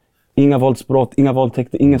festival. Inga våldsbrott, inga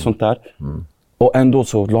våldtäkter, inget sånt där. Och ändå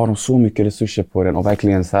så la de så mycket resurser på den och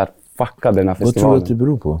verkligen så här fuckade den här festivalen. Vad tror du att det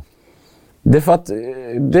beror på? Det är för att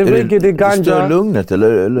det är ganja. Stör lugnet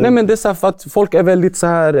eller? Nej, men det är så här för att folk är väldigt så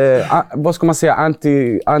här vad ska man säga,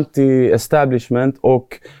 anti-establishment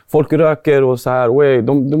och folk röker och så här,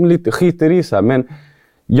 de lite skiter i så här. Men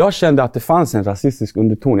jag kände att det fanns en rasistisk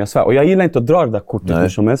underton, jag svär. Och jag gillar inte att dra det där kortet hur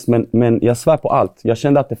som helst, men jag svär på allt. Jag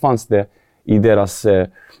kände att det fanns det i deras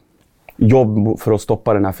jobb för att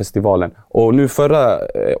stoppa den här festivalen. Och nu förra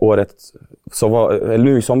året,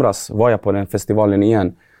 nu i somras, var jag på den festivalen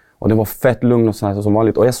igen. Och det var fett lugn och sånt som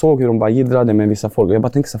vanligt. Och jag såg hur de bara giddrade med vissa folk. Och jag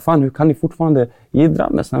bara tänkte så fan, hur kan ni fortfarande giddra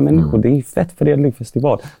med såna här människor? Det är en fett fredlig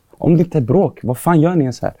festival. Om det inte är bråk, vad fan gör ni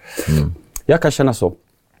ens här? Jag kan känna så.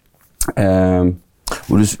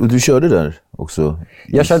 Och du körde där också?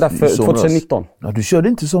 Jag körde där för 2019. Ja, du körde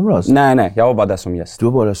inte i somras? Nej, jag var bara där som gäst. Du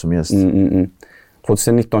var bara där som gäst?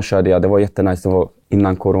 2019 körde jag, det var jättenice, det var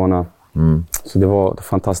innan corona. Så det var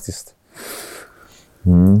fantastiskt.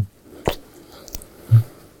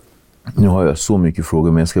 Nu har jag så mycket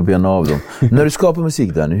frågor men jag ska bena av dem. När du skapar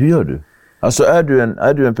musik där, hur gör du? Alltså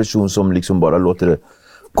är du en person som liksom bara låter det,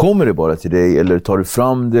 kommer det bara till dig eller tar du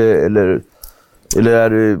fram det eller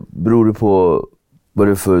beror det på vad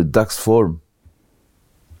det är för dagsform?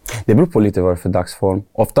 Det beror på lite vad det är för dagsform.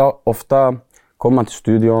 Ofta kommer man till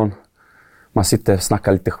studion, man sitter och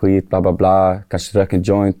snackar lite skit, bla bla bla, kanske röker en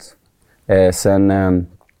joint. Sen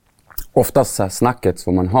oftast så här, snacket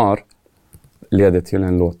som man har leder till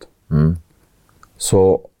en låt.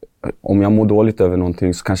 Så om jag mår dåligt över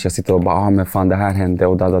någonting så kanske jag sitter och bara men fan det här hände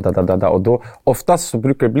och da. Och då oftast så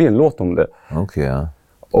brukar det bli en låt om det. Okej, ja.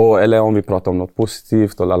 Eller om vi pratar om något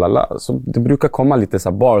positivt och lalala. Så det brukar komma lite så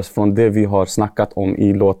här bars från det vi har snackat om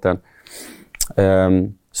i låten.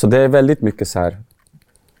 Så det är väldigt mycket så här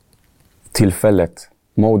tillfället,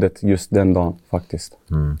 modet just den dagen faktiskt.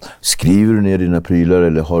 Skriver du ner dina prylar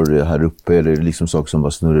eller har du det här uppe eller är det liksom saker som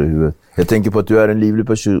bara snurrar i huvudet? Jag tänker på att du är en livlig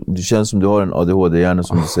person. Det känns som du har en ADHD-hjärna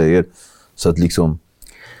som du säger. Så att liksom...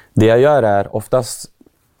 Det jag gör är oftast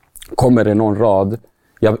kommer det någon rad.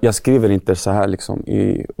 Jag skriver inte så här liksom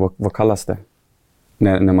i, vad kallas det?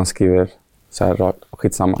 När man skriver så här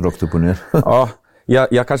skitsamma. Rakt upp och ner. Ja,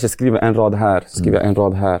 jag kanske skriver en rad här, skriver en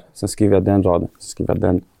rad här, sen skriver jag den raden, sen skriver jag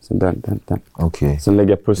den, sen den. Okej. Sen lägger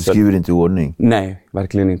jag pussel. Du skriver inte i ordning? Nej,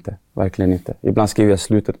 verkligen inte. Ibland skriver jag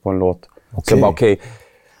slutet på en låt. Så jag bara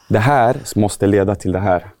det här måste leda till det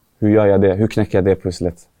här. Hur gör jag det? Hur knäcker jag det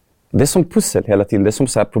pusslet? Det är som pussel hela tiden, det är som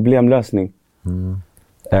så här problemlösning.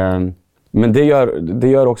 Men det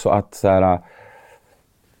gör också att så här,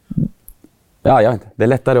 jag vet inte. Det är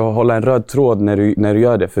lättare att hålla en röd tråd när du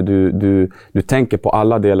gör det. För du tänker på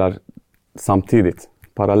alla delar samtidigt.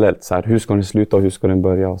 Parallellt. Så här, hur ska den sluta och hur ska den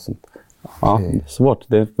börja och sånt. Ja, det är svårt.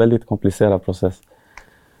 Det är en väldigt komplicerad process.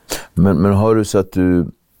 Men har du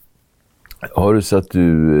så att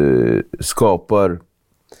du skapar...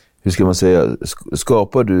 Hur ska man säga?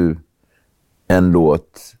 Skapar du en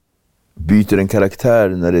låt byter en karaktär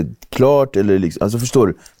när det är klart? Eller liksom, alltså förstår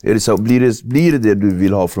du? Är det så, blir det du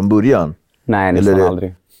vill ha från början? Nej, nästan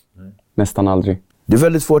aldrig. Nästan aldrig. Det är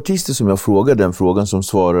väldigt få artister som jag frågar den frågan som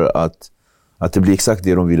svarar att det blir exakt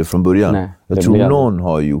det de ville från början. Nej, jag tror någon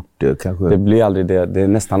har gjort det kanske. Det blir aldrig det. Det är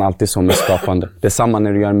nästan alltid som med skapande. Det är samma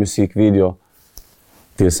när du gör en musikvideo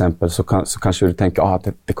till exempel. Så kanske du tänker att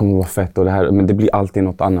det kommer vara fett och det här. Men det blir alltid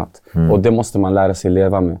något annat. Och det måste man lära sig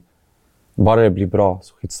leva med. Bara det blir bra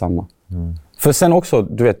så skitsamma. För sen också,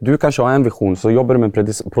 du vet, du kanske har en vision. Så jobbar du med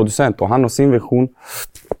en producent och han har sin vision.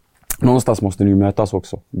 Någonstans måste ni mötas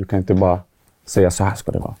också. Du kan inte bara säga så här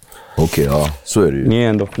ska det vara. Okej, ja, så är det ju. Ni är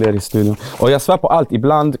ändå fler i studion. Och jag svär på allt.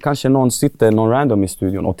 Ibland kanske någon random i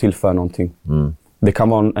studion och tillför någonting. Det kan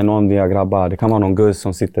vara någon av grabbar. Det kan vara någon guzz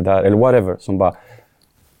som sitter där. Eller whatever. Som bara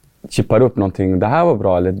chippar upp någonting. Det här var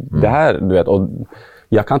bra. Eller det här, du vet. Och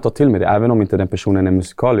jag kan ta till mig det. Även om inte den personen är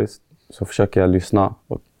musikalisk. Så försöker jag lyssna.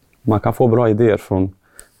 Och man kan få bra idéer från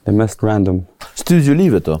det mest random.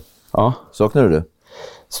 Studiolivet då? Ja. Saknar du det?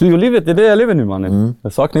 Studiolivet är det jag lever nu, mannen.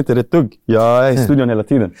 Jag saknar inte det dugg. Jag är i studion hela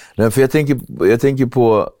tiden. Nej, för jag tänker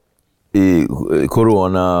på i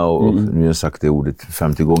corona och nu har jag sagt det ordet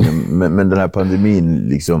 50 gånger. men den här pandemin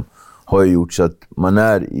liksom har ju gjort så att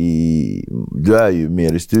du är ju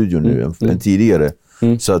mer i studion nu än tidigare.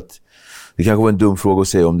 Så att det kanske var en dum fråga att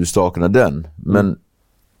säga om du saknar den. Men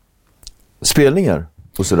spelningar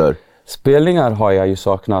och sådär. Spelningar har jag ju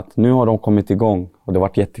saknat. Nu har de kommit igång och det har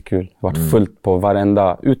varit jättekul. Det har varit fullt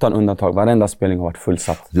på utan undantag. Varenda spelning har varit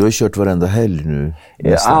fullsatt. Du har ju kört varenda helg nu.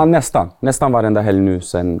 Ja, nästan varenda helg nu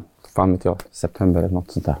sen, september eller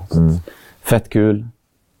något sånt där. Fett kul.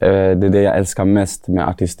 Det är det jag älskar mest med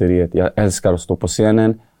artisteriet. Jag älskar att stå på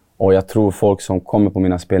scenen. Och jag tror folk som kommer på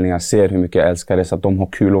mina spelningar ser hur mycket jag älskar det så att de har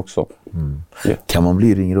kul också. Yeah. Kan man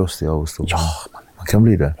bli ringrostig av att stå? Ja, man kan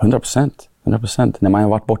bli det. 100%. När man har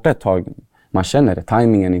varit borta ett tag, man känner det.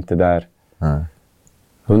 Timingen är inte där.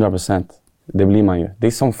 100%. Det blir man ju. Det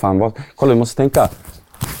är som fan. Kolla, du måste tänka.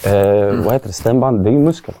 Vad heter det? Stämband, det är ju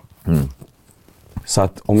muskel. Så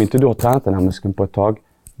att om inte du har tränat den här muskeln på ett tag,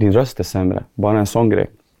 din röst är sämre. Bara en sån grej.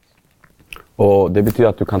 Och det betyder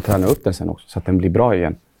att du kan träna upp den sen också, så att den blir bra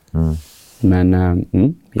igen. Men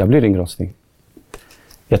jag blir ringrostig.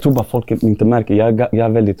 Jag tror bara folk inte märker. Jag är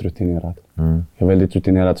väldigt rutinerad. Jag är väldigt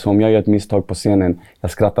rutinerad. Så om jag gör ett misstag på scenen,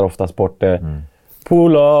 jag skrattar oftast bort det.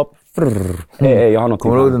 Pull up. Jag har något.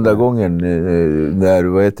 Kommer du ihåg den där gången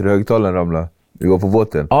när högtalaren ramlade? Vi var på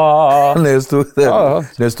båten. När jag stod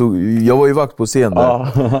där. Jag var ju vakt på scen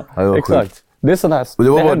där. Exakt. Det är sån här. Och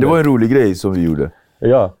det var en rolig grej som vi gjorde.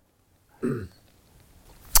 Ja.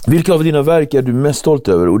 Vilka av dina verk är du mest stolt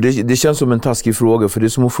över? Och det känns som en taskig fråga, för det är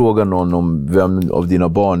som att fråga någon om vem av dina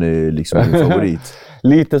barn är liksom din favorit.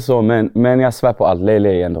 Lite så, men jag svär på allt. Lele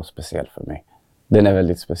är ändå speciell för mig. Den är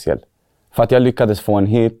väldigt speciell. För att jag lyckades få en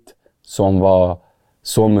hit som var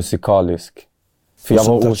så musikalisk. För jag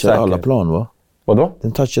var osäker. Den touchade alla plan, va? Vadå?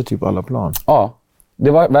 Den touchade typ alla plan. Ja,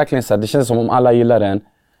 det var verkligen så här. Det kändes som om alla gillar den.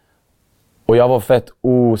 Och jag var fett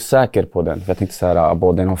osäker på den. För jag tänkte så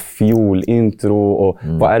här, den har fiol, intro och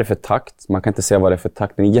vad är det för takt? Man kan inte säga vad det är för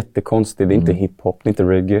takt. Den är jättekonstig. Det är inte hiphop, det är inte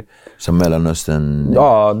reggae. Som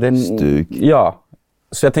Mellanöstern stuk. Ja.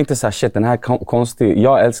 Så jag tänkte så här, shit, den här är konstig.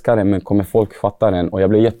 Jag älskar den, men kommer folk fatta den? Och jag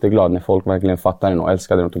blev jätteglad när folk verkligen fattade den och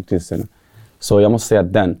älskade den och tog till sig den. Så jag måste säga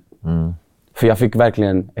den. För jag fick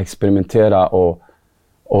verkligen experimentera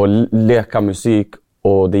och leka musik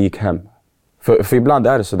och det gick hem. För ibland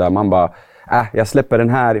är det så där, man bara, jag släpper den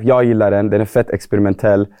här, jag gillar den är fett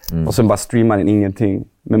experimentell och sen bara streamar den ingenting.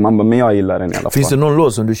 Men man bara, men jag gillar den i alla fall. Finns det någon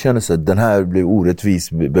låt som du känner så att den här blev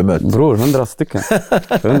orättvis bemött? Bror, 100 stycken.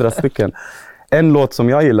 100 stycken. En låt som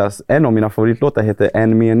jag gillar, en av mina favoritlåtar heter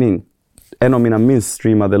En mening. En av mina minst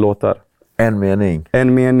streamade låtar. En mening?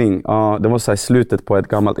 En mening, ja. Det var så här slutet på ett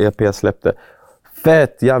gammalt EP jag släppte.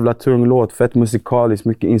 Fett jävla tung låt, fett musikalisk,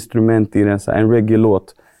 mycket instrument i den, så här, en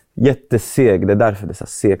reggae-låt. Jätteseg, det är därför det är så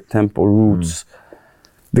segt tempo, roots.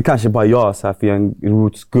 Det kanske bara jag, så här, för jag är en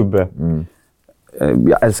roots-gubbe.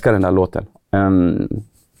 Jag älskar den där låten.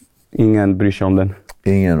 Ingen bryr sig om den.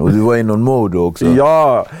 Ingen, och du var i någon mode också.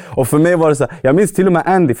 Ja, och för mig var det så här, jag minns till och med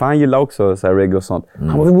Andy, för han gillar också så här reggae och sånt.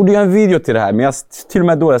 Han bara, vi borde göra en video till det här. Men till och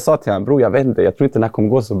med då jag sa till honom, bro, jag vet inte, jag tror inte den här kommer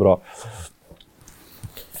gå så bra.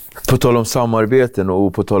 På tal om samarbeten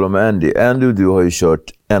och på tal om Andy och du har ju kört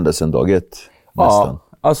ända sedan dag ett. Nästan. Ja,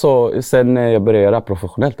 alltså sen jag började göra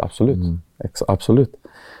professionellt, absolut. Absolut.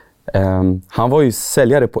 Han var ju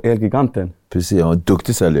säljare på Elgiganten. Precis, han var en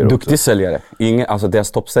duktig säljare. Duktig säljare, alltså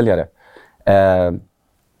deras toppsäljare.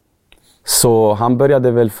 Så han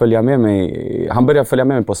började väl följa med mig. Han började följa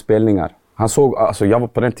med mig på spelningar. Han såg, alltså jag var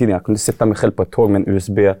på den tiden, jag kunde sätta mig själv på ett tåg med en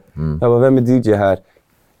USB. Jag bara, vem är DJ här?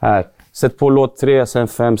 Här. Sätt på låt 3, sen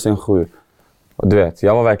 5, sen 7. Och du vet, det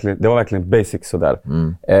var verkligen basic sådär.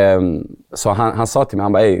 Så han sa till mig,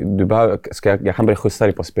 han bara, jag kan börja skjutsa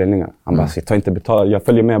dig på spelningar. Han bara, ta inte betala, jag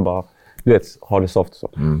följer med bara. Du vet, har det soft så.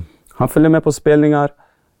 Han följde med på spelningar.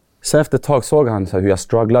 Sen efter ett tag såg han så här, hur jag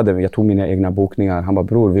strugglade. Jag tog mina egna bokningar. Han bara,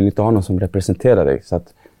 bror, vill inte ha någon som representerar dig? Så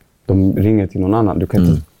att de ringer till någon annan. Du kan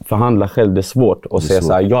inte förhandla själv, det är svårt. Och säga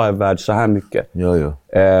så här, jag är värd så här mycket.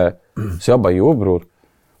 Så jag bara, jo bror.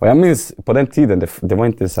 Och jag minns, på den tiden, det var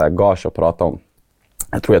inte så här gage att prata om.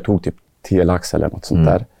 Jag tror jag tog typ 10 lax eller något sånt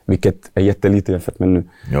där. Vilket är jättelite jämfört med nu.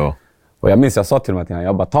 Ja. Och jag minns, jag sa till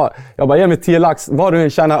honom att jag bara, ge mig 10 lax. Var du än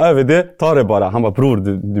tjänar över det, ta det bara. Han bara, bror,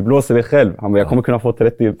 du blåser dig själv. Han bara, jag kommer kunna få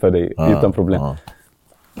 30 för dig utan problem.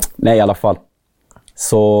 Nej, i alla fall.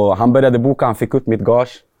 Så han började boka, han fick ut mitt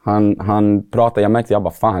gage. Han pratade, jag märkte, jag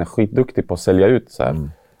bara, fan, han är skitduktig på att sälja ut. Så här.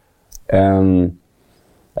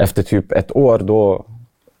 Efter typ ett år,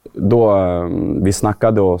 då vi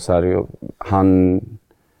snackade och så här,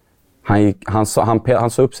 han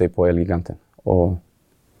sa upp sig på Elgiganten.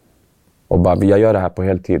 Och bara, jag gör det här på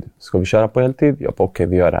heltid. Ska vi köra på heltid? Jag bara, okej,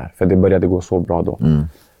 vi gör det här. För det började gå så bra då.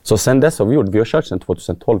 Så sen dess har vi har kört sedan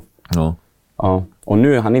 2012. Ja. Och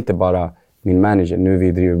nu är han inte bara min manager. Nu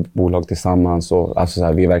vi driver bolag tillsammans. Och, alltså så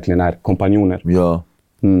här, vi verkligen är kompanjoner. Ja.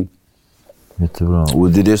 Jättebra. Och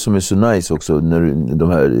det är det som är så nice också. När de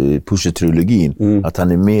här Pusha-trilogin. Att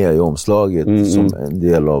han är med i omslaget som en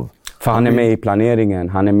del av... För han är med i planeringen.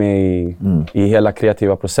 Han är med i hela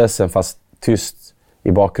kreativa processen. Fast tyst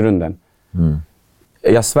i bakgrunden.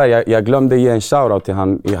 Jag svär, jag glömde ge en shoutout till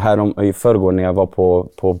han i förrgår när jag var på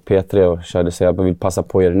P3 och körde, så jag vill passa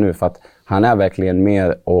på er nu för att han är verkligen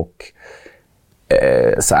med och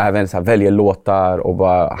så även så här, väljer låtar och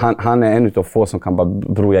bara, han är en utav få som kan bara,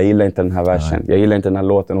 bror, jag gillar inte den här versen, jag gillar inte den här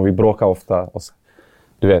låten och vi bråkar ofta och så,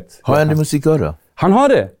 du vet. Har han det musiköra? Han har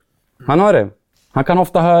det. Han kan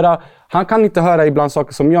ofta höra, han kan inte höra ibland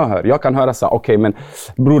saker som jag hör. Jag kan höra så här, okej, men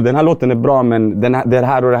bror, den här låten är bra, men det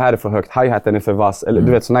här och det här är för högt. Hi-haten är för vass, eller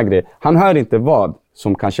du vet såna grejer. Han hör inte vad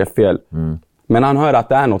som kanske är fel. Men han hör att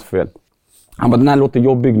det är något fel. Han bara, den här låter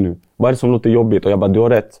jobbig nu. Vad är det som låter jobbigt? Och jag bara, du har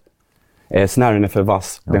rätt. Snären är för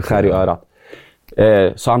vass, den skär i örat.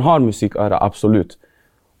 Så han har musiköra, absolut.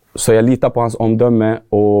 Så jag litar på hans omdöme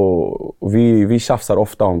och vi tjafsar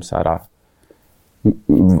ofta om så här,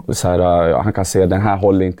 han kan säga den här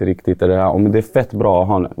håller inte riktigt eller om det är fett bra att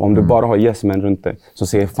ha, om du bara har yes-men runt dig som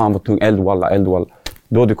säger fan vad tung, eld walla,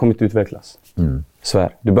 då har du kommit utvecklas.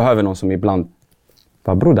 Svär. Du behöver någon som ibland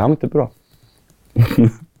bara, bror, det här var inte bra.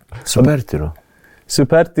 Superti då?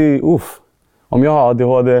 Superti, om jag har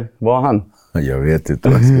ADHD, vad har han? Jag vet inte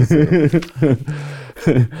vad jag ska säga.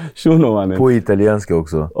 Shuno, mannen. På italienska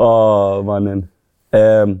också. Mannen.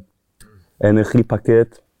 Energipaket.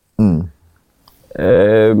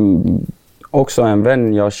 Också en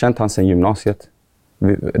vän, jag har känt han sedan gymnasiet.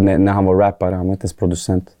 När han var rappare, han var inte ens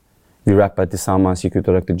producent. Vi rappade tillsammans, gick ut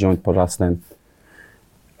och rökte joint på rasten.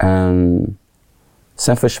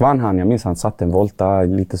 Sen försvann han, jag minns han satt en volta,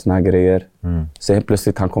 lite såna här grejer. Sen helt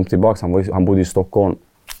plötsligt han kom tillbaka, han bodde i Stockholm.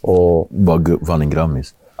 Och bara vann en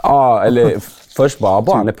Grammis. Eller först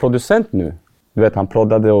bara, han är producent nu. Du vet, han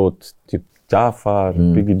proddade åt typ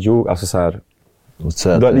Jafar, Biggie Joe, alltså så här.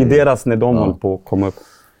 I deras, när de håller på att komma upp.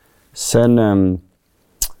 Sen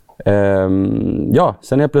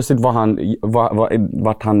sen helt plötsligt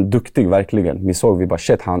vart han duktig verkligen. Vi såg, vi bara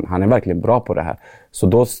shit, han är verkligen bra på det här. Så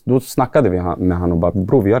då snackade vi med han och bara,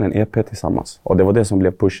 bro, vi gör en EP tillsammans. Och det var det som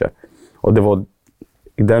blev Pusha. Och det var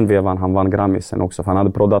i den vevan han vann Grammisen också. För han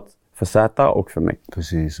hade proddat för Z och för mig.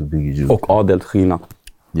 Precis, och Biggie Joe. Och Adel Skina.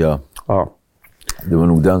 Ja. Det var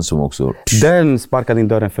nog den som också... Den sparkade in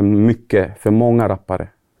dörren för många rappare.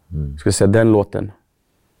 Jag skulle säga den låten.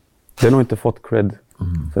 Den har inte fått cred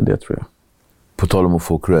för det, tror jag. På tal om att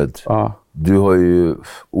få cred. Du har ju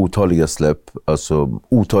otaliga släpp, alltså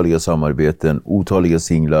otaliga samarbeten, otaliga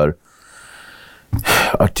singlar.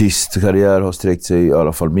 Artistkarriär har sträckt sig i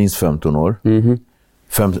alla fall minst 15 år.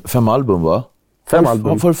 5 album, va? 5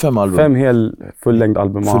 album. För 5 album? 5 fullängd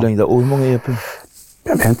album. Fullängda. Och hur många EP?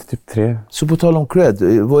 Jag vet inte, typ 3. Så på tal om cred,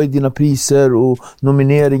 vad är dina priser och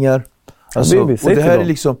nomineringar? Alltså, baby, och det här är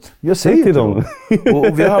liksom, jag säger till dem.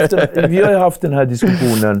 Och vi har haft den här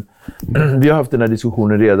diskussionen. Vi har haft den här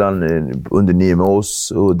diskussionen redan under Nime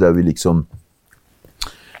oss, och där vi liksom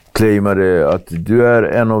claimade att du är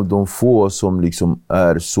en av de få som liksom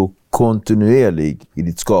är så kontinuerlig i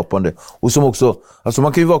ditt skapande. Och som också, alltså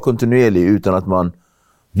man kan ju vara kontinuerlig utan att man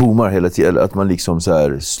boomar hela tiden, att man liksom så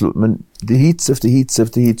här men det är hits efter hits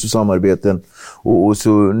efter hits och samarbeten. Och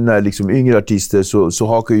så när liksom yngre artister så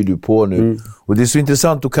hakar ju du på nu. Och det är så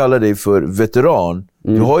intressant att kalla dig för veteran.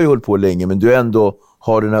 Du har ju hållit på länge, men du ändå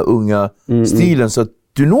har den här unga stilen så att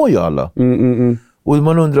du når ju alla. Och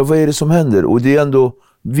man undrar, vad är det som händer? Och det är ändå,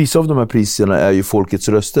 vissa av de här priserna är ju folkets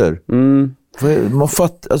röster. Man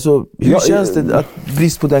alltså, hur känns det att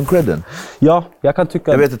brist på den credden? Ja, jag kan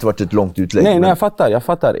tycka... Jag vet att det har varit ett långt utlägg. Nej, jag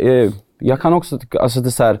fattar. Jag kan också tycka, alltså det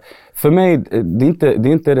är så här, för mig, det är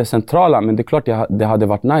inte det centrala, men det är klart det hade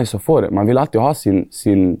varit nice att få det. Man vill alltid ha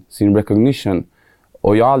sin recognition,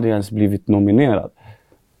 och jag har aldrig ens blivit nominerad.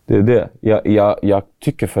 Det är det. Jag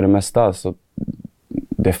tycker för det mesta så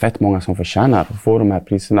det är fett många som förtjänar att få de här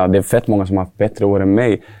priserna. Det är fett många som har haft bättre år än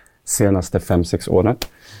mig senaste 5-6 åren.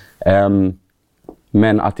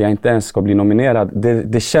 Men att jag inte ens ska bli nominerad,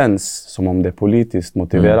 det känns som om det är politiskt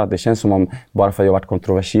motiverat. Det känns som om bara för att jag har varit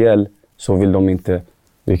kontroversiell så vill de inte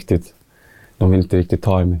riktigt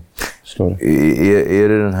ta i mig. Är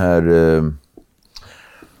det den här...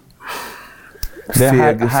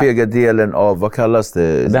 fega delen av, vad kallas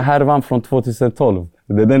det? Det här vann från 2012.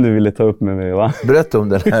 Det är den du ville ta upp med mig, va? Berätta om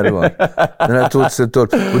den här, va? Den här 2012.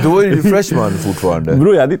 Och då är du freshman fortfarande.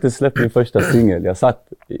 Bro, jag hade inte släppt min första singel.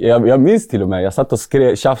 Jag minns till och med. Jag satt och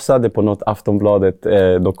tjafsade på något Aftonbladet,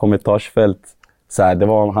 kommentarsfält. Så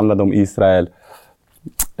här, handlade om Israel.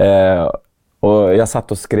 Och jag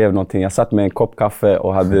satt och skrev någonting. Jag satt med en kopp kaffe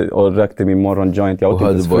och rökte min morgonjoint. Jag åt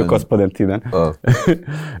inte frukost på den tiden.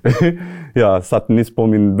 Jag satt nyss på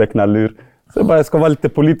min becknarlur. Så jag ska vara lite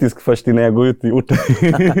politisk först innan jag går ut i orten.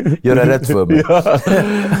 Göra rätt för mig. Ja.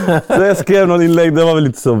 Så jag skrev någon inlägg, det var väl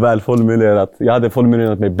inte så välformulerat. Jag hade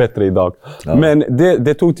formulerat mig bättre idag. Ja. Men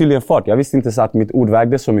det tog tydligen fart. Jag visste inte så att mitt ord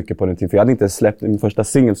vägde så mycket på den tiden. För jag hade inte släppt min första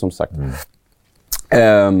singel, som sagt.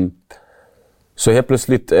 Så helt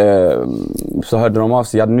plötsligt så hörde de av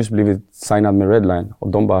sig. Jag hade nyss blivit signad med Redline. Och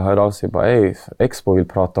de bara hörde av sig. Bara, Expo vill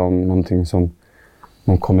prata om någonting som...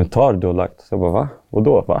 Någon kommentar du har lagt. Så jag bara, va? Och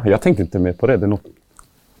då? Va? Jag tänkte inte mer på det. Det är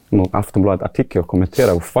någon Aftonbladet-artikel och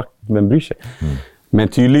kommentera. Och fuck, vem bryr sig? Men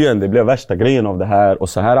tydligen, det blev värsta grejen av det här och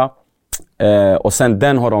så här. Och sen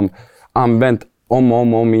den har de använt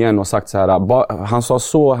om igen och sagt så här. Han sa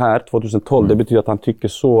så här 2012. Det betyder att han tycker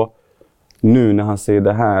så nu när han säger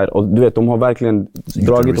det här. Och du vet, de har verkligen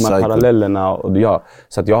dragit de här parallellerna. Och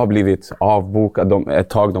så att jag har blivit avbokad. Ett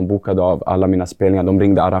tag de bokade av alla mina spelningar. De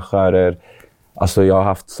ringde arrangörer. Alltså jag har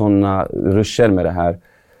haft såna ruscher med det här.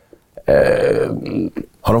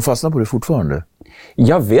 Har de fastnat på det fortfarande?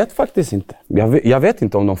 Jag vet faktiskt inte. Jag vet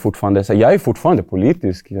inte om de fortfarande... Jag är fortfarande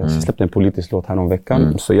politisk. Jag släppte en politisk låt här om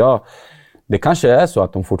veckan. Så det kanske är så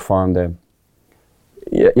att de fortfarande...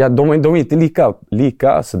 De är inte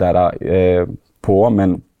lika sådär på,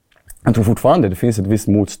 men jag tror fortfarande det finns ett visst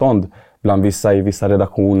motstånd bland vissa i vissa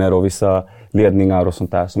redaktioner och vissa ledningar och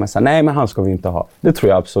sånt där. Som är såhär, nej men han ska vi inte ha. Det tror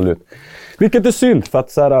jag absolut. Vilket är synd, för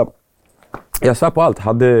att såhär, jag svär på allt.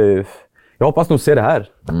 Jag hoppas de ser det här.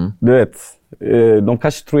 Du vet, de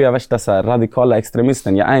kanske tror jag är värsta såhär, radikala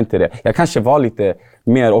extremisten. Jag är inte det. Jag kanske var lite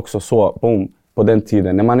mer också så, på den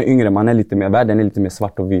tiden. När man är yngre, världen är lite mer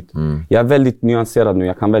svart och vit. Jag är väldigt nyanserad nu.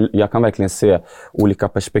 Jag kan verkligen se olika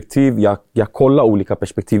perspektiv. Jag kollar olika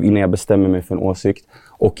perspektiv innan jag bestämmer mig för en åsikt.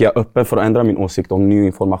 Och jag är öppen för att ändra min åsikt om ny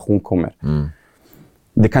information kommer.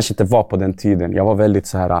 Det kanske inte var på den tiden. Jag var väldigt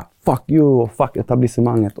så här, fuck you, fuck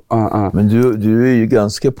etablissemanget. Men du är ju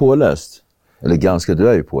ganska påläst. Eller du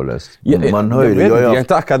är ju påläst. Man hör jag är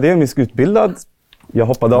inte akademiskt utbildad. Jag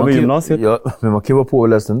hoppade av i gymnasiet. Men man kan ju vara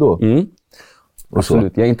påläst ändå.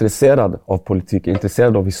 Absolut. Jag är intresserad av politik, jag är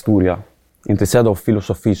intresserad av historia, intresserad av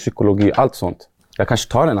filosofi, psykologi, allt sånt. Jag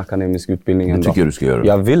kanske tar en akademisk utbildning en dag. Det tycker jag du ska göra.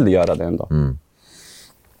 Jag vill göra det en dag.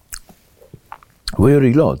 Vad gör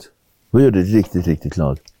dig glad? Vad gör dig riktigt, riktigt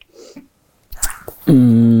glad?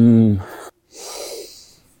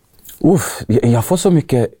 Jag får så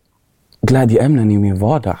mycket glädjeämnen i min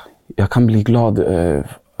vardag. Jag kan bli glad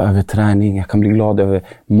över träning, jag kan bli glad över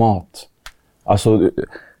mat. Alltså...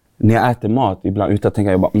 När jag äter mat, ibland utan att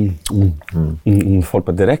tänka, jag bara folk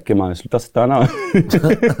bara, det räcker man, sluta stanna.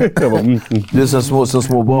 Jag bara, Du är som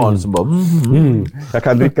små barn som bara Jag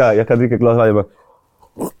kan dricka glas varje bara.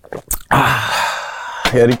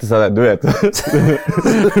 Jag är riktigt sådär, du vet.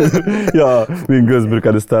 Ja, min gus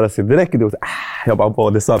brukade störa sig. Det räcker det. Jag bara,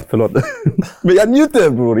 det är sant, förlåt. Men jag njuter,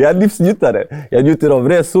 bror. Jag är livsnjutare. Jag njuter av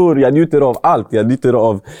resor, jag njuter av allt. Jag njuter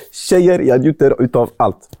av tjejer, jag njuter utav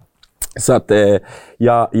allt. Så att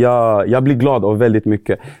jag blir glad av väldigt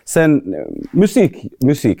mycket. Sen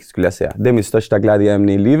musik skulle jag säga. Det är min största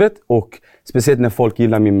glädjeämne i livet. Och speciellt när folk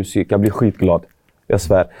gillar min musik. Jag blir skitglad. Jag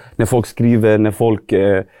svär. När folk skriver, när folk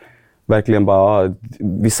verkligen bara...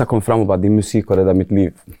 vissa kommer fram och bara, din musik har räddat mitt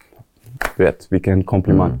liv. du vet, vilken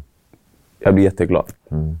komplimang. Jag blir jätteglad.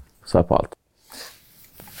 Så här på allt.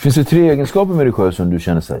 Finns det 3 egenskaper med dig själv som du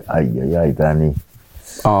känner sig, aj, Danny?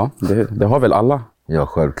 Ja, det har väl alla. Ja,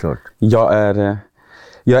 självklart. Jag är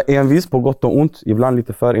envis på gott och ont, ibland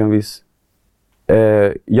lite för envis.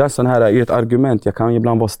 Jag är sån här, i ett argument, jag kan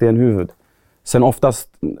ibland vara stenhuvud. Sen oftast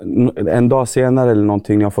en dag senare eller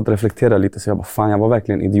någonting, när jag har fått reflektera lite, så jag bara, fan, jag var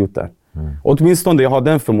verkligen idiot där. Åtminstone jag har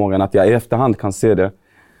den förmågan att jag i efterhand kan se det.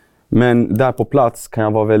 Men där på plats kan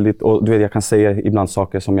jag vara väldigt, och du vet, jag kan säga ibland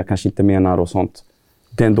saker som jag kanske inte menar och sånt.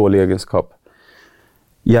 Det är en dålig egenskap.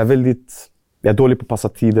 Jag är dålig på att passa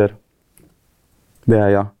tider. Det är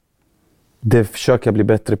jag. Det försöker jag bli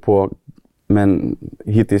bättre på, men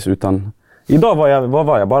hittills utan... Idag var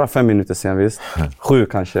jag bara 5 minuter sen, visst? 7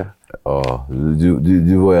 kanske. Ja,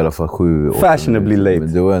 du var i alla fall 7. Fashionably late.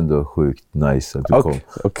 Men det var ändå sjukt nice att du kom.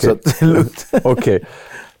 Okay. Så att det är lugnt. Okej.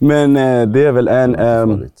 Men det är väl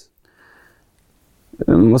en...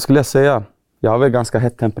 vad skulle jag säga? Jag har väl ganska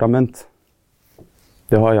hett temperament.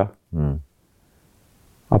 Det har jag.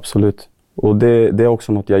 Absolut. Och det är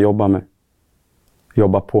också något jag jobbar med.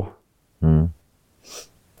 Jobbar på.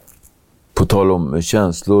 På tal om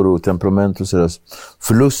känslor och temperament och sådär.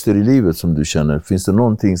 Förluster i livet som du känner. Finns det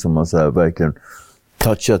någonting som har så här verkligen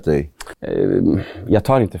touchat dig? Jag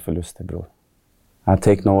tar inte förluster, bror. I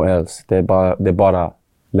take no else. Det är bara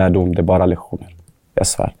lärdom. Det är bara lektioner. Jag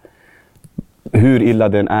svär. Hur illa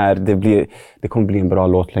den är, det kommer bli en bra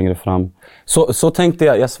låt längre fram. Så tänkte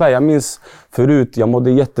jag svär, jag minns förut, jag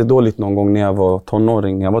mådde jättedåligt någon gång när jag var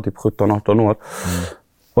tonåring, när jag var typ 17-18 år.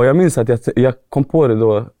 Och jag minns att jag kom på det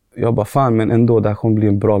då, jag bara, fan, men ändå, det här kommer bli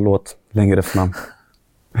en bra låt längre fram.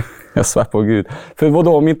 Jag svär på Gud. För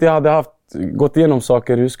vadå, om inte jag hade gått igenom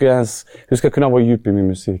saker, hur ska jag kunna vara djup i min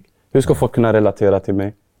musik? Hur ska folk kunna relatera till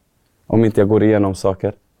mig? Om inte jag går igenom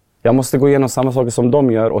saker. Jag måste gå igenom samma saker som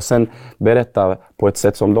de gör och sen berätta på ett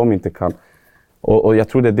sätt som de inte kan. Och jag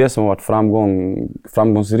tror det är det som har varit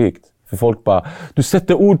framgångsrikt. För folk bara, du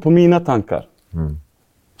sätter ord på mina tankar.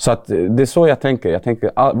 Så att det är så jag tänker. Jag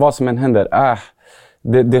tänker, vad som än händer,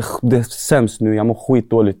 det är sämst nu, jag mår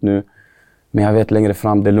skitdåligt nu. Men jag vet längre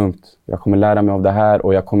fram, det är lugnt. Jag kommer lära mig av det här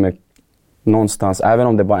och jag kommer någonstans, även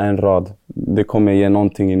om det bara är en rad, det kommer ge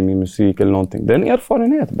någonting i min musik eller någonting. Det är en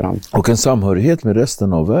erfarenhet, Bram. Och en samhörighet med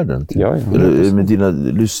resten av världen. Typ. Ja, eller med dina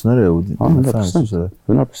lyssnare och dina fans och sådär.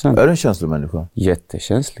 100%. Är du en känslomänniska?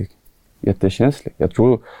 Jättekänslig. Jag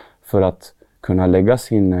tror för att kunna lägga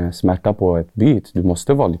sin smärta på ett beat, du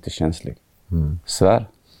måste vara lite känslig. Svär.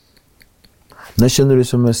 När känner du dig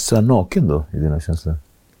som mest naken då i dina känslor?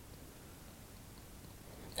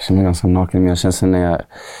 Jag känner mig ganska naken, men jag känner när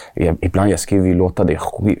ibland jag skriver ju låtar, det är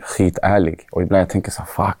skitärlig. Och ibland jag tänker så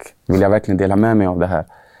fuck, vill jag verkligen dela med mig av det här?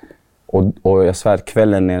 Och jag svär,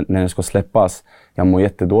 kvällen när det ska släppas, jag mår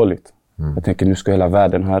jättedåligt. Jag tänker, nu ska hela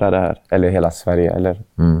världen höra det här. Eller hela Sverige, eller...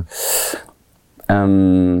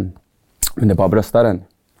 Men det är bara bröstaren.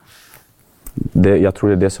 Jag tror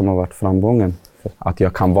det är det som har varit framgången. Att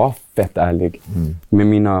jag kan vara fett ärlig med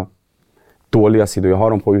mina dåliga sidor. Jag har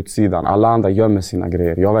dem på utsidan. Alla andra gömmer sina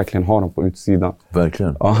grejer. Jag verkligen har dem på utsidan.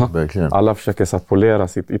 Verkligen. Verkligen. Alla försöker så att polera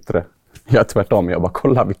sitt yttre. Jag tvärtom. Jag bara,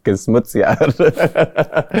 kolla vilken smuts jag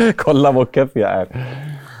är. Kolla vad keff jag är.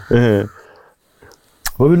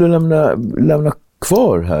 Vad vill du lämna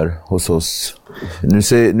kvar här hos oss?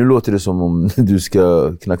 Nu låter det som om du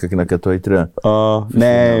ska knacka ta i trä.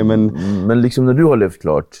 Nej, men liksom när du har levt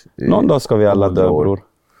klart. Någon dag ska vi alla dö, bror.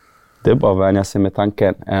 Det är bara att vänja sig med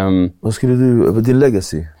tanken. Vad din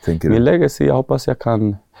legacy, tänker du? Min legacy, jag hoppas jag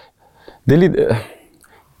kan... Det är lite...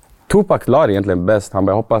 Tupac la egentligen bäst. Han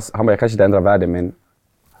bara, jag kanske inte ändrar världen, men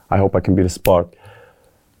I hope I can be the spark.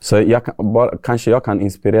 Så kanske jag kan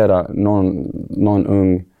inspirera någon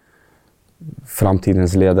ung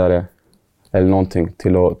framtidens ledare eller någonting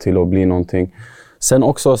till att bli någonting. Sen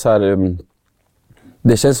också så här,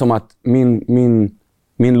 det känns som att min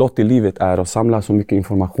lott i livet är att samla så mycket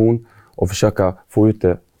information och försöka få ut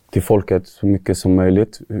det till folket så mycket som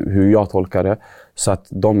möjligt, hur jag tolkar det, så att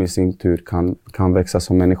de i sin tur kan växa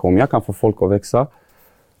som människor. Om jag kan få folk att växa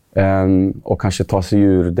och kanske ta sig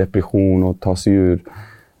ur depression och ta sig ur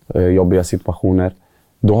jobbiga situationer,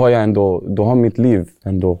 då har mitt liv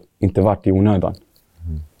ändå inte varit i onödan.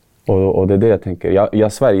 Och det är det jag tänker.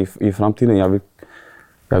 Jag svär i framtiden,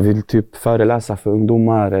 jag vill typ föreläsa för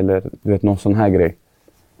ungdomar eller du vet, någon sån här grej.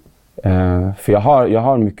 För jag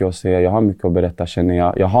har mycket att säga, jag har mycket att berätta, känner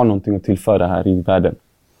jag. Jag har någonting att tillföra här i världen.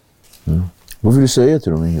 Vad vill du säga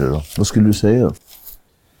till de yngre då? Vad skulle du säga?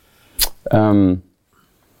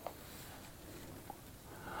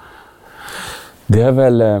 Det är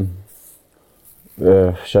väl...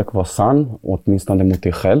 försök vara sann, åtminstone mot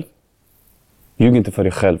dig själv. Ljug inte för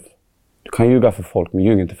dig själv. Du kan ljuga för folk, men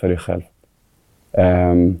ljug inte för dig själv.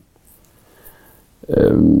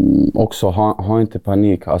 Också ha inte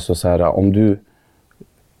panik. Alltså så här, om du...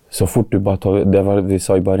 Så fort du bara tar... Det var vi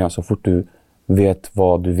sa i början. Så fort du vet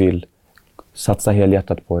vad du vill. Satsa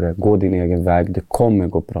helhjärtat på det. Gå din egen väg. Det kommer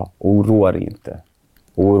gå bra. Oroa dig inte.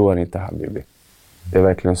 Oroa dig inte, Habibi. Det är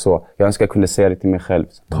verkligen så. Jag önskar jag kunde säga det till mig själv.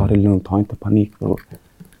 Ta det lugnt. Ha inte panik, bror.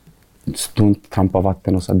 Stå inte, trampa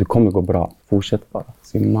vatten och så. Det kommer gå bra. Fortsätt bara.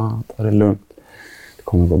 Simma, ta det lugnt. Det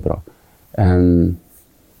kommer gå bra.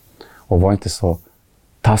 Och var inte så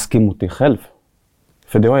taskig mot dig själv.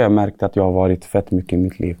 För det har jag märkt att jag har varit fett mycket i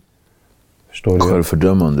mitt liv. Förstår du?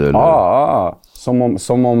 Självfördömande eller? Ja.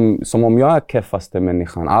 Som om jag är keffaste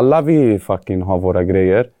människan. Alla vi fucking har våra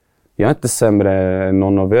grejer. Jag är inte sämre än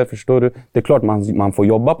någon av er, förstår du? Det är klart man får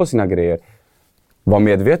jobba på sina grejer. Var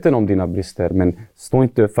medveten om dina brister. Men stå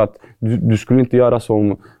inte för att du skulle inte göra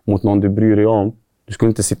så mot någon du bryr dig om. Du skulle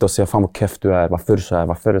inte sitta och säga fan vad keff du är. Varför är du så här?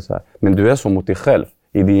 Varför är du så här? Men du är så mot dig själv.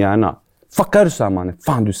 I din hjärna. Fuck är du så här, mannen?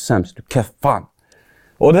 Fan, du är sämst. Du keff, fan.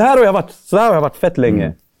 Och det här har jag varit fett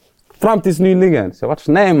länge. Fram tills nyligen. Så jag har varit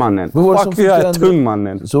nej, mannen. Fuck, jag är tung,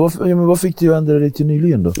 mannen. Så vad fick du ändra dig till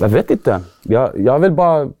nyligen då? Jag vet inte. Jag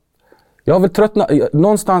har väl tröttnat.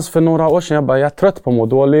 Någonstans för några år sedan, jag är trött på att må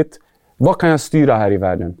dåligt. Vad kan jag styra här i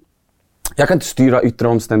världen? Jag kan inte styra yttre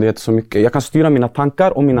omständigheter så mycket. Jag kan styra mina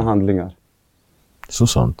tankar och mina handlingar. Så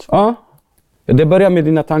sant? Ja. Det börjar med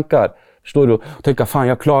dina tankar. Förstår du? Tänka, fan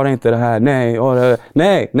jag klarar inte det här.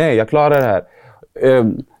 Nej, jag klarar det här.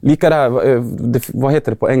 Lika där, vad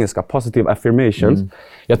heter det på engelska? Positive affirmations.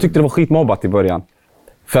 Jag tyckte det var skitmobbat i början.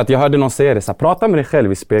 För att jag hörde någon säga det så här, prata med dig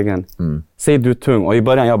själv i spegeln. Säg du är tung. Och i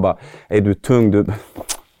början jag bara, är du tung? Du...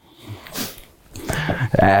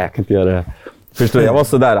 Nej, jag kan inte göra det. Förstår du? Jag var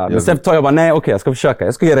sådär. Men sen tar jag bara, nej okej, jag ska försöka.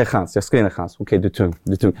 Jag ska ge dig en chans. Okej, du är tung.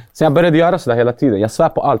 Sen jag började göra sådär hela tiden. Jag svär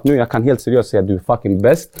på allt nu. Jag kan helt seriöst säga, du är fucking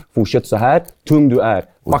bäst. Fortsätt så här. Tung du är.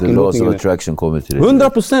 Och the laws of attraction kommer till dig.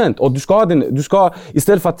 100%! Och du ska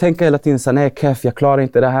istället för att tänka hela tiden så nej keff, jag klarar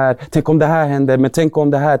inte det här. Tänk om det här händer, men tänk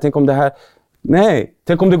om det här. Nej,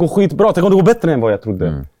 tänk om det går skitbra. Tänk om det går bättre än vad jag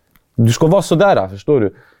trodde. Du ska vara sådär, förstår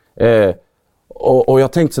du? Och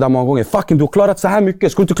jag tänkte sådär många gånger, fucking du har klarat så här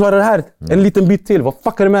mycket, ska du inte klara det här en liten bit till? Vad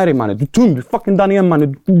fuck är det med dig, mannen? Du är tung, du fucking Daniel,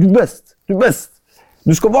 mannen. Du är bäst.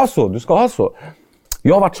 Du ska vara så, du ska ha så.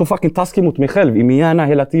 Jag har varit så fucking taskig mot mig själv i min hjärna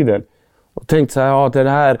hela tiden. Och tänkt såhär, ja det är det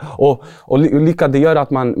här. Och lika det gör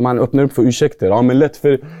att man öppnar upp för ursäkter. Ja men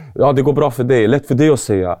det går bra för dig, lätt för dig att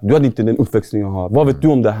säga. Du hade inte den uppväxten jag har. Vad vet du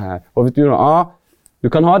om det här? Vad vet du? Ja. Du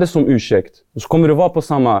kan ha det som ursäkt. Och så kommer du vara på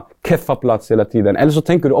samma keffa plats hela tiden. Eller så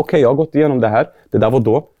tänker du, okej, jag har gått igenom det här. Det där var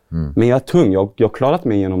då. Men jag är tung. Jag har klarat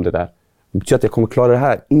mig igenom det där. Det betyder att jag kommer klara det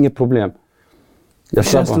här. Inget problem. Hur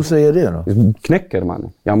känns det att säga det då? Knäcker, man.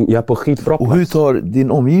 Jag är på skitbra plats. Och hur tar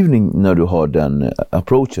din omgivning när du har den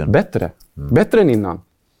approachen? Bättre än innan.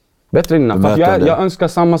 För jag önskar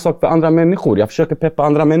samma sak för andra människor. Jag försöker peppa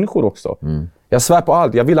andra människor också. Jag svär på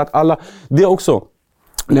allt. Jag vill att alla... Det också...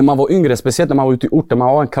 När man var yngre, speciellt när man var ute i orten,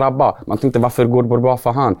 man var en krabba. Man tänkte, varför går det bra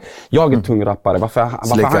för han? Jag är tung rappare, varför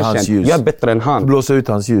han känd? Jag är bättre än han. Blåsa ut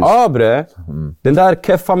hans ljus. Ja bre, den där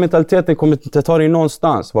keffa mentaliteten kommer inte ta dig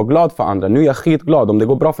någonstans. Var glad för andra, nu är jag skitglad. Om det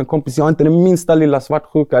går bra för en kompis, jag har inte den minsta lilla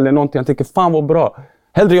svartsjuka eller någonting. Jag tänker, fan vad bra.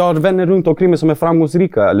 Hellre jag har vänner runt omkring mig som är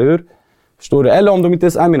framgångsrika, eller hur? Förstår du? Eller om de inte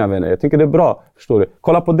ens är mina vänner. Jag tycker det är bra, förstår du?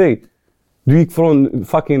 Kolla på dig. Du gick från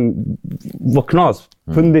fucking var knas,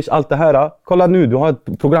 pundish, allt det här. Kolla nu, du har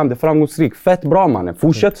ett program, det är framgångsrikt. Fett bra, mannen.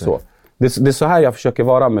 Fortsätt så. Det är så här jag försöker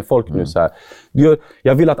vara med folk nu. Så här.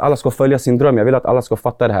 Jag vill att alla ska följa sin dröm. Jag vill att alla ska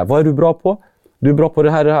fatta det här. Vad är du bra på? Du är bra på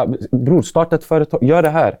det här. Bror, starta ett företag. Gör det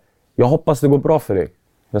här. Jag hoppas det går bra för dig.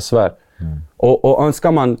 Jag svär. Och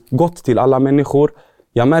önskar man gott till alla människor.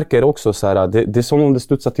 Jag märker också så här, det är som om det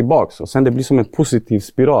studsar tillbaks. Och sen det blir som en positiv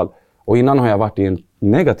spiral. Och innan har jag varit i en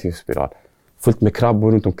negativ spiral. Fullt med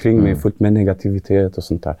krabbor runt omkring mig, fullt med negativitet och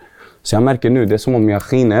sånt där. Så jag märker nu, det är som om jag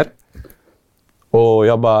skiner. Och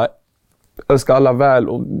jag bara älskar alla väl.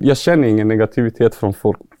 Och jag känner ingen negativitet från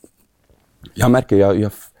folk. Jag märker,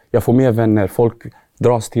 jag får mer vänner. Folk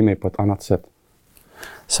dras till mig på ett annat sätt.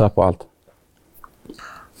 Så här på allt.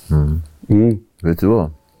 Vet du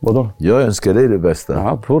vad? Vadå? Jag önskar dig det bästa.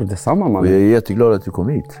 Ja bror, detsamma man. Och jag är jätteglad att du kom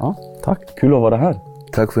hit. Ja, tack. Kul att vara här.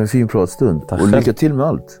 Tack för en fin pratstund. Tack och själv. Lycka till med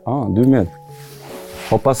allt. Ja, du med.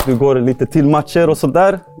 Hoppas vi går lite till matcher och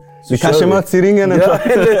sådär. Vi kanske möts i ringen. Ja,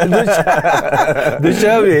 då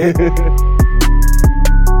kör vi.